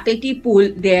our faculty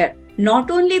pool there,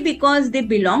 not only because they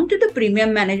belong to the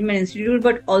Premium Management Institute,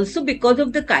 but also because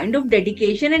of the kind of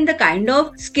dedication and the kind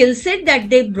of skill set that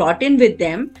they brought in with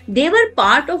them. They were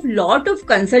part of lot of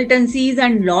consultancies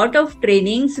and lot of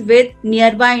trainings with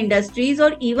nearby industries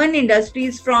or even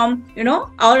industries from,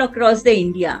 all across the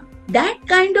India. That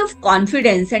kind of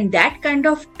confidence and that kind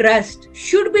of trust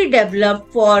should be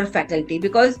developed for faculty,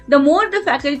 because the more the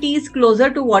faculty is closer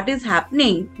to what is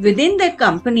happening within the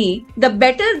company, the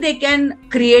better they can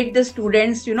create the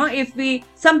students.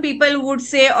 Some people would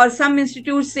say, or some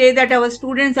institutes say, that our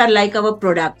students are like our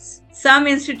products. Some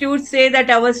institutes say that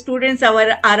our students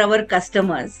are our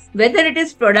customers. Whether it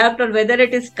is product or whether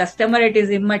it is customer, it is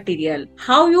immaterial.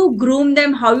 How you groom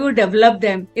them, how you develop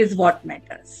them is what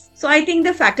matters. So I think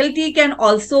the faculty can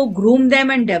also groom them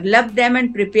and develop them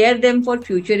and prepare them for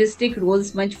futuristic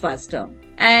roles much faster.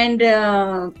 And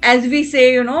as we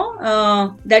say,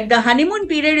 that the honeymoon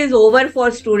period is over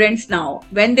for students now.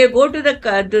 When they go to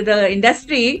the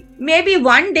industry, maybe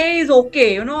one day is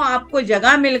okay. आपको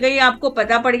जगह मिल गई, आपको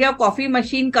पता पड़ गया coffee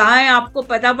machine कहाँ है, आपको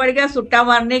पता पड़ गया सुट्टा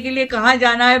मारने के लिए कहाँ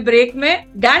जाना है ब्रेक में,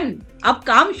 done. अब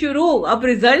काम शुरू, अब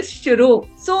रिजल्ट शुरू।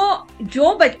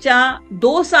 जो बच्चा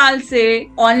 2 साल से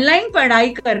ऑनलाइन पढ़ाई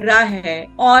कर रहा है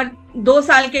और 2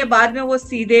 साल के बाद में वो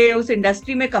सीधे उस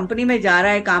इंडस्ट्री में, कंपनी में जा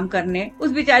रहा है काम करने,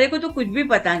 उस बेचारे को तो कुछ भी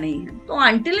पता नहीं है। तो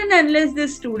until and unless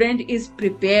this student is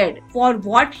prepared for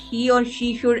what he or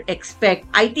she should expect,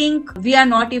 I think we are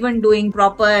not even doing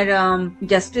proper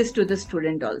justice to the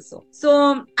student also.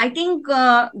 So I think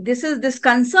this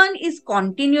concern is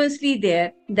continuously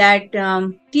there, that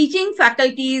teaching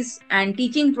faculties and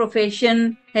teaching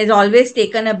profession has always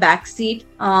taken a back seat,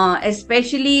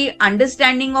 especially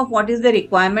understanding of what is the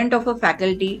requirement of a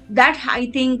faculty. That I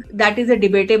think that is a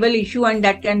debatable issue, and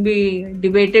that can be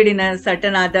debated in a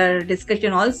certain other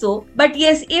discussion also. But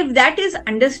yes, if that is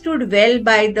understood well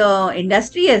by the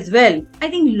industry as well, I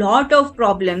think lot of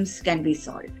problems can be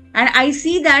solved. And I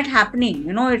see that happening,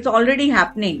 it's already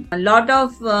happening. A lot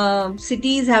of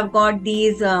cities have got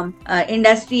these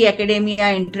industry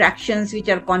academia interactions which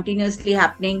are continuously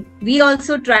happening. I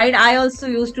also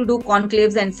used to do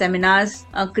conclaves and seminars,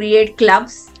 create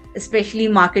clubs, especially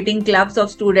marketing clubs of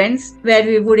students, where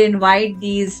we would invite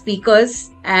these speakers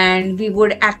and we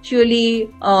would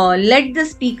actually let the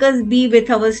speakers be with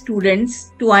our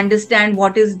students to understand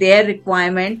what is their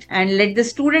requirement, and let the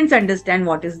students understand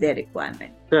what is their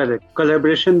requirement. Correct.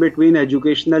 Collaboration between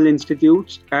educational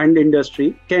institutes and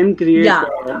industry can create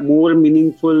more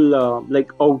meaningful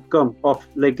outcome of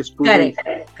students.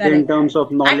 Correct. In terms of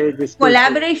knowledge. And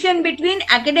collaboration between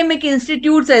academic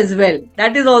institutes as well.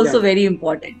 That is also very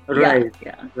important. Right.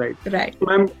 So,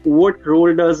 ma'am, what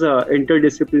role does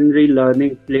interdisciplinary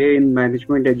learning play in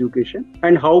management education,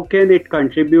 and how can it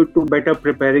contribute to better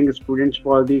preparing students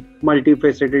for the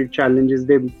multifaceted challenges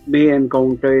they may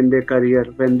encounter in their career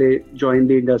when they join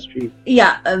the industry?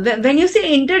 When you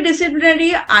say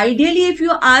interdisciplinary, ideally, if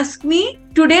you ask me,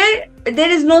 today there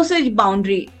is no such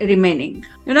boundary remaining.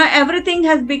 Everything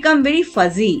has become very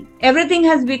fuzzy. Everything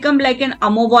has become like an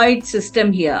amoeboid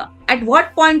system here. At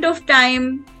what point of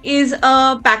time is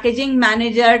a packaging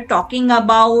manager talking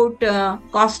about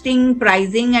costing,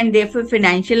 pricing, and therefore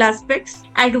financial aspects?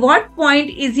 At what point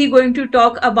is he going to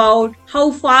talk about how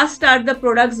fast are the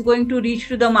products going to reach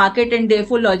to the market and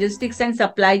therefore logistics and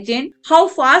supply chain? How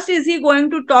fast is he going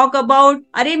to talk about,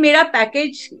 अरे मेरा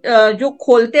package जो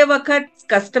खोलते वक्त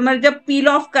customer जब पील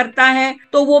of करता है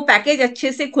तो वो पैकेज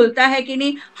अच्छे से खुलता है कि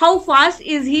नहीं? How fast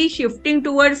is he shifting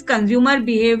towards consumer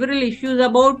behavioral issues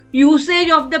about usage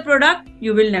of the product?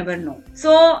 You will never know.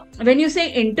 So when you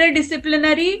say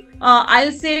interdisciplinary,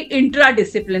 I'll say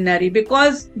intradisciplinary,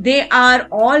 because they are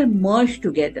all merged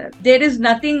together. There is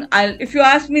nothing, if you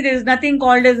ask me, there is nothing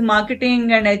called as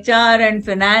marketing and HR and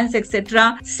finance,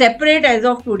 etc. separate as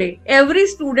of today. Every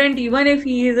student, even if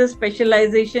he is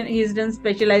he's done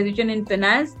specialization in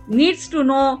finance, needs to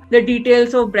know the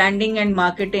details of branding and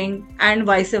marketing and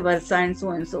vice versa and so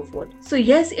on and so forth. So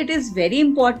yes, it is very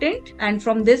important. And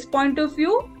from this point of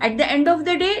view, at the end of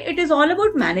the day, it is all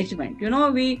about management.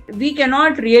 We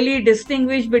cannot really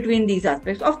distinguish between these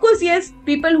aspects. Of course, yes,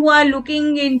 people who are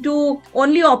looking into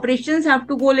only operations have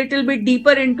to go a little bit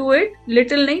deeper into it.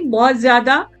 Little nahi, bahut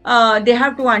zyada. They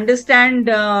have to understand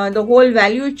the whole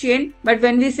value chain. But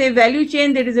when we say value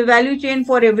chain, there is a value chain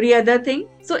for every other thing.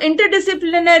 So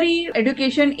interdisciplinary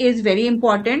education is very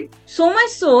important. So much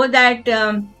so that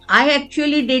I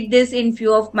actually did this in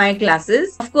few of my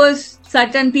classes. Of course,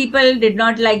 certain people did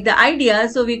not like the idea,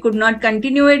 so we could not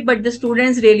continue it, but the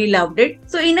students really loved it.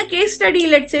 So in a case study,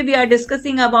 let's say we are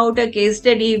discussing about a case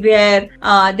study where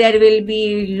there will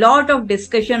be lot of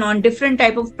discussion on different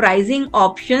type of pricing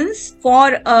options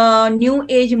for a new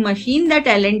age machine that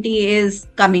L&T is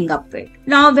coming up with.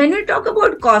 Now, when we talk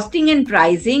about costing and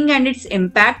pricing and its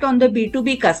impact on the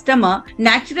B2B customer,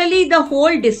 naturally the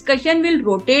whole discussion will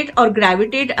rotate or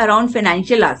gravitate around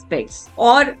financial aspects,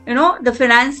 or the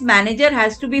finance manager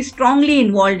has to be strongly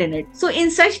involved in it. So in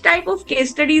such type of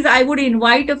case studies, I would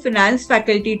invite a finance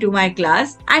faculty to my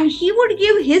class and he would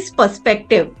give his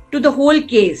perspective to the whole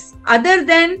case, other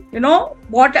than,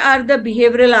 what are the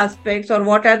behavioral aspects, or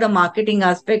what are the marketing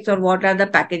aspects, or what are the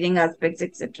packaging aspects,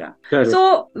 etc.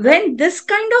 So when this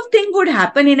kind of thing would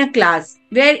happen in a class,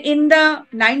 where in the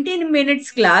 19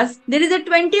 minutes class, there is a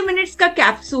 20 minutes ka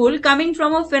capsule coming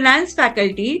from a finance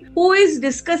faculty who is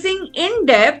discussing in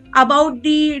depth about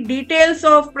the details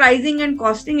of pricing and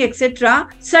costing, etc.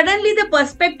 Suddenly the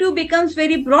perspective becomes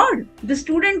very broad. The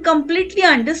student completely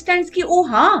understands कि oh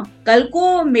हाँ, कल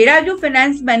को मेरा जो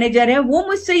finance manager है वो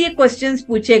मुझसे ये क्वेश्चंस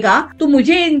पूछेगा, तो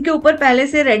मुझे इनके ऊपर पहले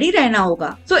से रेडी रहना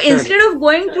होगा. So instead of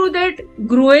going through that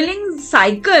grueling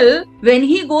cycle, when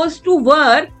he goes to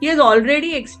work, he has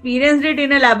already experienced it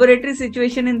in a laboratory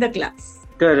situation in the class.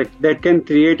 Correct. That can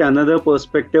create another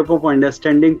perspective of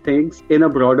understanding things in a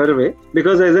broader way.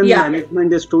 Because as a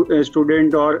management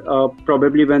student, or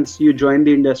probably once you join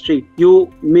the industry,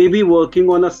 you may be working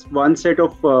on one set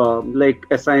of like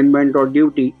assignment or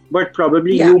duty, but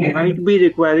probably you might be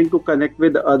requiring to connect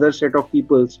with other set of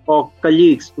peoples or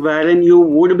colleagues, wherein you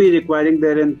would be requiring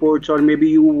their inputs, or maybe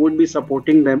you would be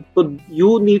supporting them. So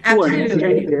you need to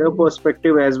understand their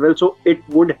perspective as well. So it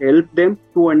would help them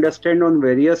to understand on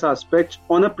various aspects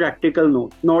on a practical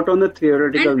note, not on a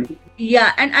theoretical note.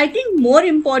 Yeah, and I think more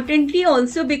importantly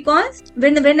also, because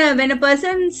when a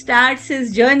person starts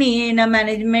his journey in a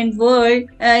management world,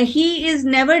 he is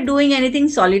never doing anything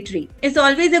solitary. It's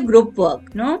always a group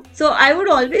work, no? So I would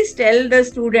always tell the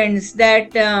students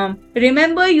that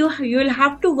remember, you will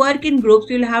have to work in groups,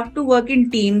 you'll have to work in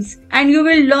teams, and you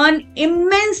will learn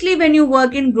immensely when you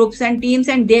work in groups and teams,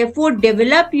 and therefore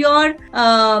develop your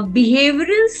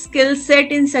behavioral skill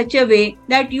set in such a way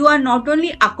that you are not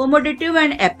only accommodative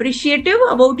and appreciative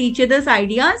about each other's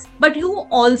ideas, but you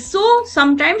also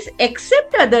sometimes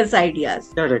accept others'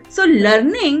 ideas. Correct. So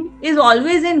learning is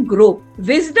always in group.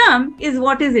 Wisdom is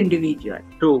what is individual.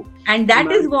 True. And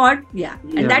that is what,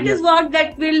 is what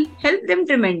that will help them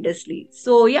tremendously.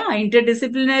 So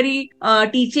interdisciplinary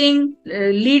teaching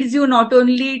leads you not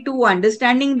only to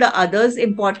understanding the other's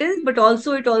importance, but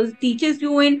also it also teaches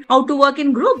you in how to work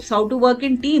in groups, how to work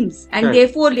in teams. And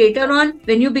therefore later on,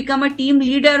 when you become a team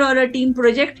leader or a team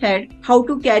project head, how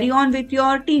to carry on with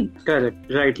your team. Correct.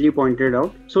 Rightly pointed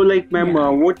out. So like ma'am,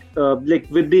 what like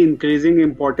with the increasing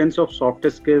importance of softer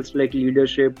skills like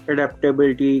leadership,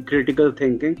 adaptability, critical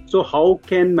thinking, so how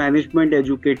can management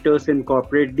educators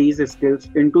incorporate these skills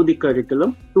into the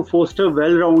curriculum to foster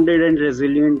well-rounded and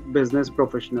resilient business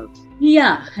professionals?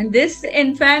 Yeah, and this,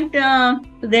 in fact,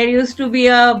 there used to be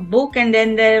a book, and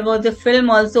then there was a film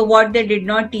also, What They Did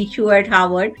Not Teach You at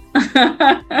Harvard,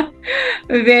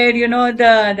 where,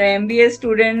 the MBA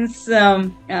students,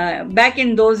 back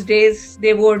in those days,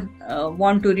 they would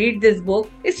want to read this book.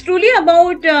 It's truly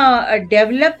about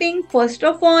developing, first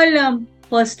of all,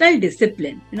 personal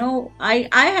discipline. I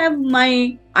have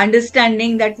my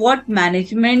understanding that what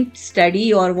management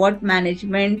study or what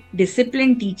management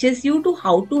discipline teaches you to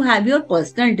how to have your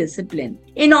personal discipline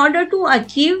in order to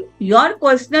achieve your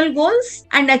personal goals,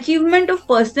 and achievement of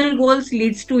personal goals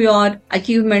leads to your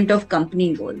achievement of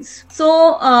company goals.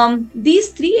 So these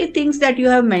three things that you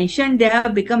have mentioned, they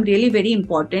have become really very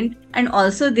important, and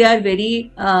also they are very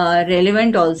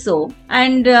relevant also.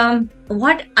 And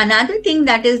what another thing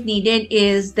that is needed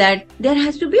is that there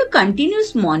has to be a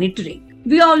continuous monitoring.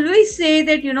 We always say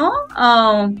that,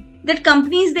 that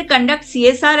companies, they conduct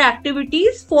CSR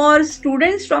activities for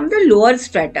students from the lower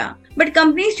strata. But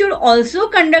companies should also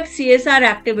conduct CSR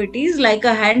activities like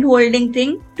a hand-holding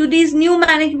thing to these new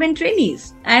management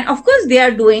trainees. And of course, they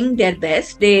are doing their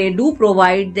best. They do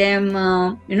provide them,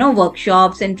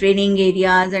 workshops and training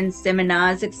areas and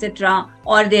seminars, etc.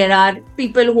 Or there are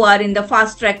people who are in the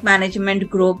fast-track management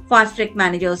group, fast-track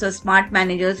managers or smart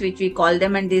managers, which we call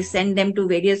them, and they send them to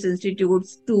various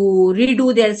institutes to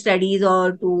redo their studies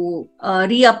or to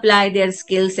reapply their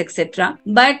skills, etc.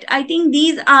 But I think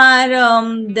these are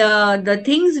the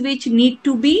things which need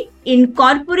to be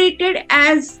incorporated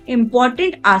as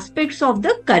important aspects of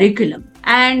the curriculum.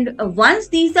 And once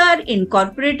these are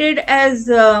incorporated as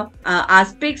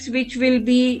aspects which will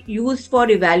be used for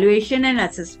evaluation and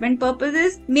assessment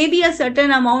purposes, maybe a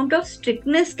certain amount of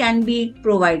strictness can be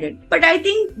provided. But I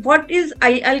think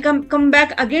I'll come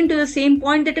back again to the same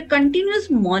point, that a continuous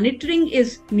monitoring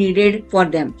is needed for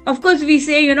them. Of course, we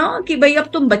say, कि भाई अब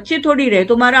तुम बच्चे थोड़ी रहे,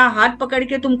 तुम्हारा हाथ पकड़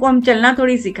के तुमको हम चलना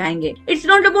थोड़ी सिखाएंगे. It's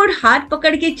not about हाथ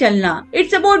पकड़ के चलना.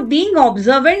 It's about being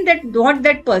observant that what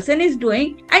that person is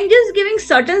doing and just giving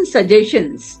certain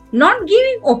suggestions. Not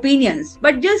giving opinions,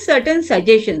 but just certain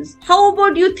suggestions. How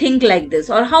about you think like this?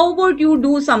 Or how about you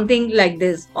do something like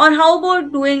this? Or how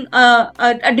about doing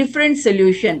a different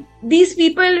solution? These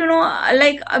people,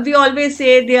 like we always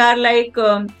say, they are like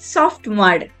soft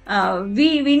mud.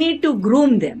 We need to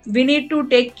groom them. We need to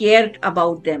take care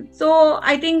about them. So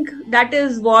I think that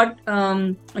is what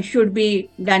should be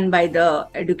done by the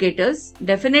educators.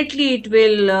 Definitely it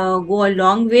will go a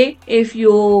long way if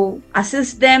you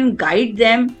assist them, guide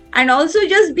them, and also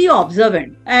just be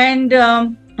observant. And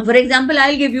for example,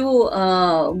 I'll give you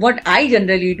what I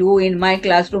generally do in my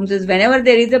classrooms is whenever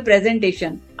there is a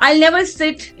presentation, I'll never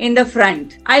sit in the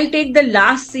front. I'll take the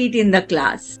last seat in the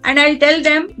class. And I'll tell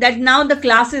them that now the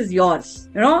class is yours.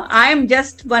 I am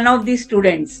just one of the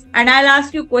students. And I'll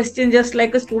ask you questions just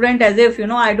like a student, as if,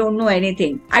 I don't know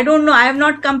anything. I don't know. I have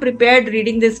not come prepared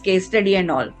reading this case study and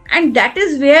all. And that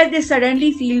is where they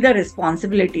suddenly feel the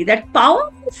responsibility, that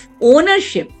power of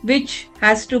ownership, which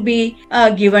has to be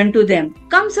given to them,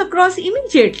 comes across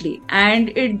immediately, and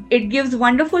it gives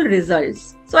wonderful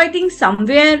results. So I think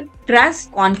somewhere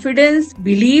trust, confidence,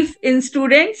 belief in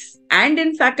students and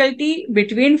in faculty,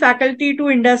 between faculty to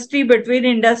industry, between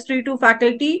industry to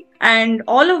faculty, and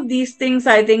all of these things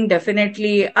I think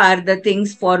definitely are the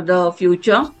things for the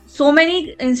future. So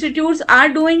many institutes are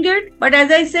doing it, but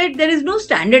as I said, there is no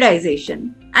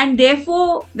standardization. And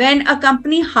therefore, when a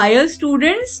company hires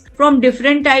students from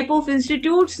different type of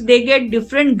institutes, they get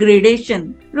different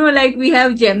gradation. Like we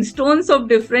have gemstones of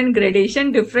different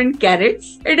gradation, different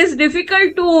carats. It is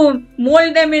difficult to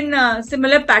mold them in a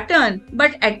similar pattern.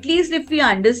 But at least if we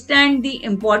understand the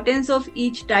importance of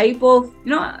each type of,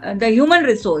 the human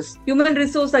resource. Human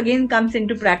resource again comes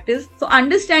into practice. So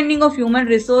understanding of human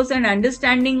resource and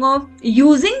understanding of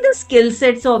using the skill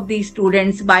sets of these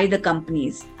students by the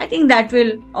companies, I think that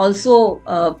will also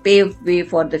pave way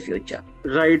for the future.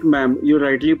 Right, ma'am. You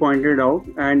rightly pointed out,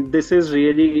 and this is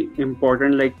really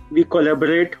important. Like, we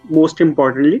collaborate, most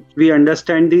importantly. We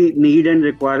understand the need and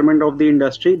requirement of the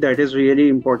industry. That is really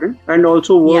important. And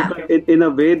also work in a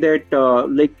way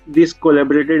that these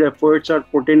collaborated efforts are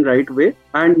put in right way.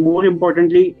 And more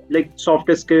importantly, like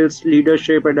soft skills,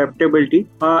 leadership, adaptability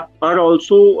are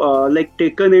also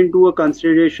taken into a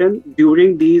consideration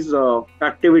during these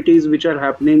activities which are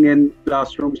happening in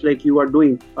classrooms, like you are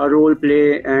doing a role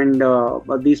play and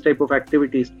these type of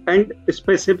activities, and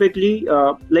specifically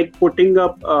putting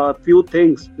up a few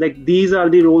things like these are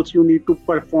the roles you need to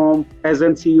perform as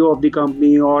an CEO of the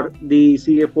company or the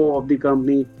CFO of the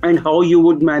company, and how you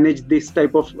would manage this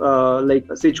type of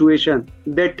situation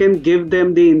that can give them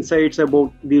the insights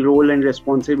about the role and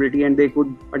responsibility, and they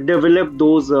could develop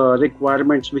those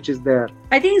requirements which is there.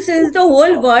 I think since the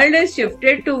whole world is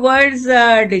shifted towards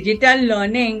digital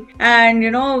learning, and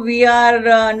we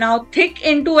are now thick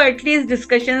into at least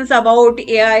discussions about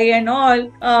AI and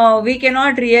all, we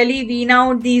cannot really wean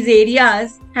out these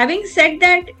areas. Having said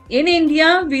that, in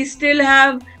India, we still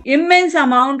have immense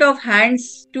amount of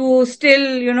hands to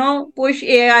still, push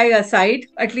AI aside,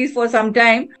 at least for some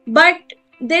time. But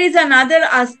there is another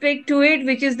aspect to it,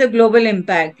 which is the global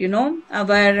impact,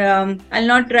 I'll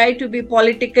not try to be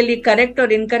politically correct or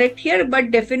incorrect here,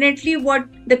 but definitely what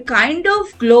the kind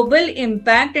of global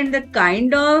impact and the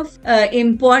kind of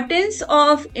importance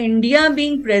of India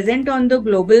being present on the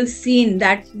global scene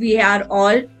that we are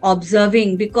all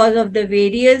observing because of the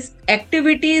various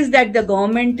activities that the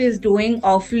government is doing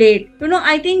of late.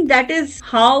 I think that is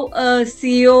how a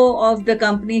CEO of the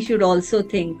company should also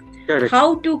think. Correct.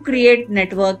 How to create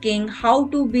networking, how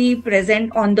to be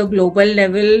present on the global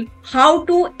level, how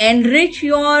to enrich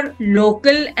your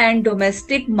local and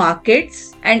domestic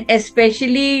markets, and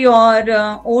especially your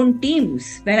own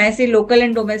teams. When I say local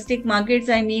and domestic markets,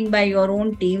 I mean by your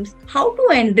own teams. How to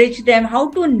enrich them, how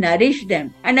to nourish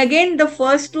them. And again, the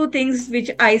first two things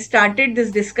which I started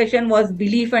this discussion was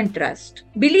belief and trust.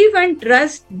 Belief and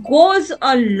trust goes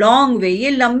a long way. ये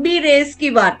लंबी race की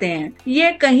बातें हैं.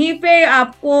 ये कहीं पे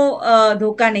आपको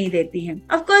धोखा नहीं देती हैं.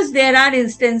 Of course, there are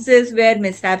instances where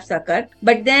mishaps occur,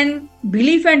 but then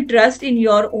belief and trust in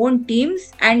your own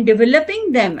teams and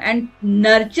developing them and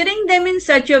nurturing them in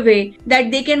such a way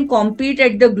that they can compete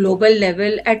at the global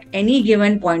level at any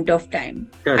given point of time.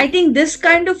 Correct. I think this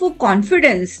kind of a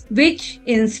confidence which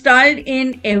installed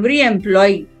in every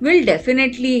employee will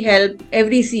definitely help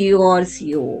every CEO or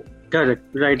COO. Correct.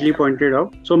 Rightly pointed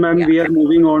out. So, ma'am, we are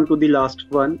moving on to the last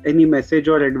one. Any message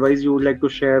or advice you would like to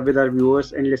share with our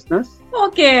viewers and listeners?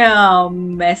 Okay,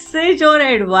 message or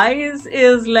advice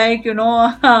is like,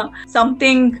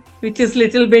 something which is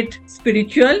little bit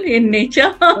spiritual in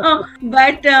nature.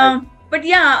 But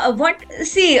yeah,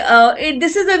 this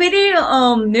is a very,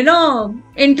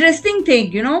 interesting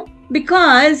thing,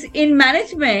 because in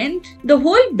management, the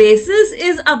whole basis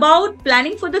is about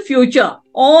planning for the future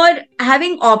or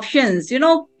having options,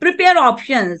 prepare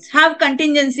options, have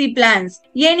contingency plans.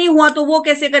 ये नहीं हुआ तो वो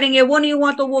कैसे करेंगे, वो नहीं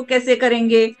हुआ तो वो कैसे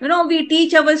करेंगे. We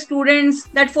teach our students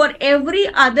that for every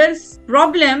other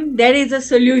problem, there is a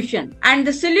solution. And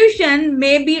the solution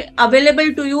may be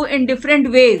available to you in different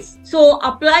ways. So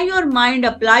apply your mind,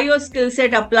 apply your skill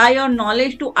set, apply your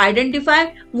knowledge to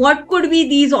identify what could be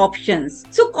these options.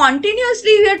 So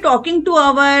continuously we are talking to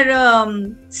our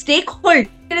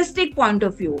stakeholdistic point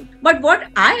of view. But what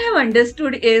I have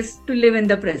understood is to live in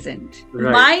the present.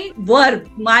 Right. My work,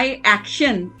 my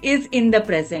action is in the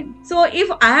present. So if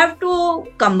I have to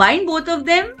combine both of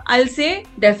them, I'll say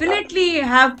definitely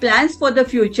have plans for the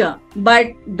future. But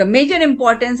the major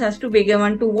importance has to be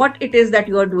given to what it is that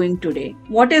you are doing today.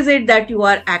 What is it that you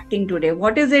are acting today?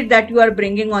 What is it that you are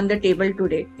bringing on the table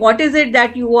today? What is it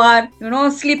that you are,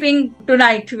 sleeping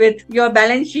tonight with your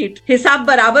balance sheet? हिसाब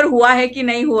बराबर हुआ है कि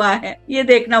नहीं हुआ है, ये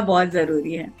देखना बहुत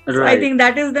जरूरी है. So I think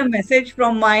that is the message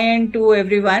from my end to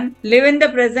everyone. Live in the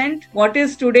present. What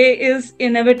is today is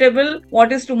inevitable.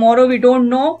 What is tomorrow we don't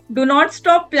know. Do not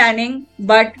stop planning,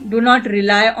 but do not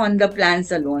rely on the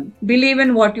plans alone. Believe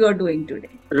in what you are doing today.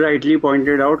 Rightly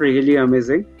pointed out, really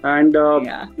amazing. And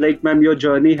ma'am, your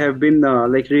journey have been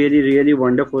really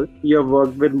wonderful. You have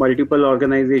worked with multiple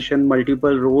organizations,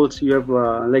 multiple roles. You have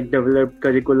developed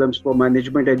curriculums for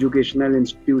management educational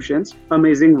institutions.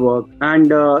 Amazing work.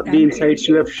 And the insights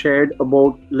you have shared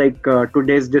about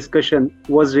today's discussion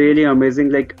was really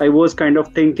amazing. I was kind of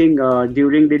thinking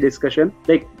during the discussion,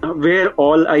 where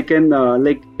all I can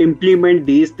implement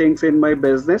these things in my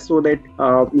business so that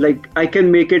I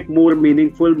can make it more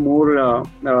meaningful, more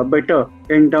better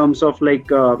in terms of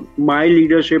my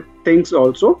leadership things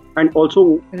also, and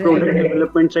also product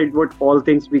development side, what all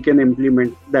things we can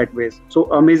implement that ways. So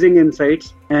amazing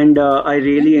insights, and I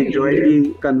really enjoyed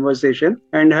the conversation,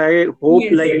 and I hope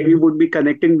we would be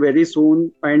connecting very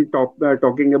soon and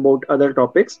talking about other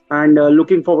topics, and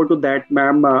looking forward to that,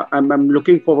 ma'am. I'm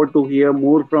looking forward to hear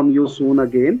more from you soon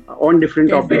again on different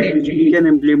topics which we can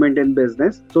implement in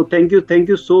business. So thank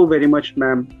you so very much,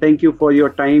 ma'am. Thank you for your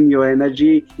time, your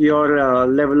energy, your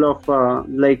level of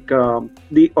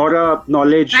the aura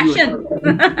knowledge you have.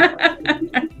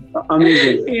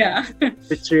 Amazing. Yeah.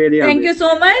 It's really Thank amazing. you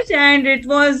so much. And it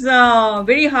was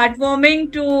very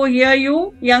heartwarming to hear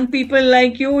you, young people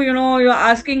like you, you're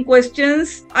asking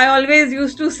questions. I always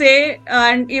used to say,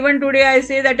 and even today I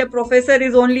say, that a professor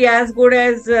is only as good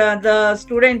as the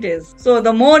student is. So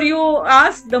the more you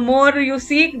ask, the more you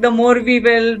seek, the more we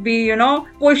will be,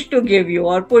 pushed to give you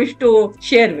or pushed to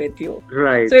share with you.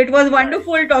 Right. So it was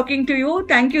wonderful talking to you.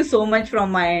 Thank you so much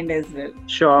from my end as well.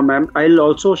 Sure, ma'am. I'll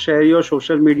also share your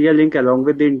social media link along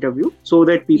with the interview so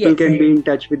that people can be in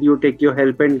touch with you, take your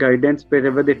help and guidance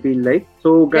wherever they feel like.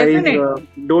 So guys,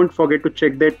 don't forget to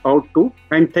check that out too.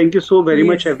 And thank you so very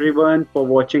much everyone for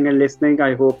watching and listening.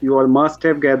 I hope you all must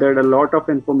have gathered a lot of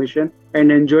information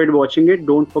and enjoyed watching it.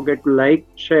 Don't forget to like,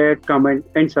 share, comment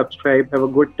and subscribe. Have a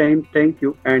good time. Thank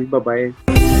you and bye-bye.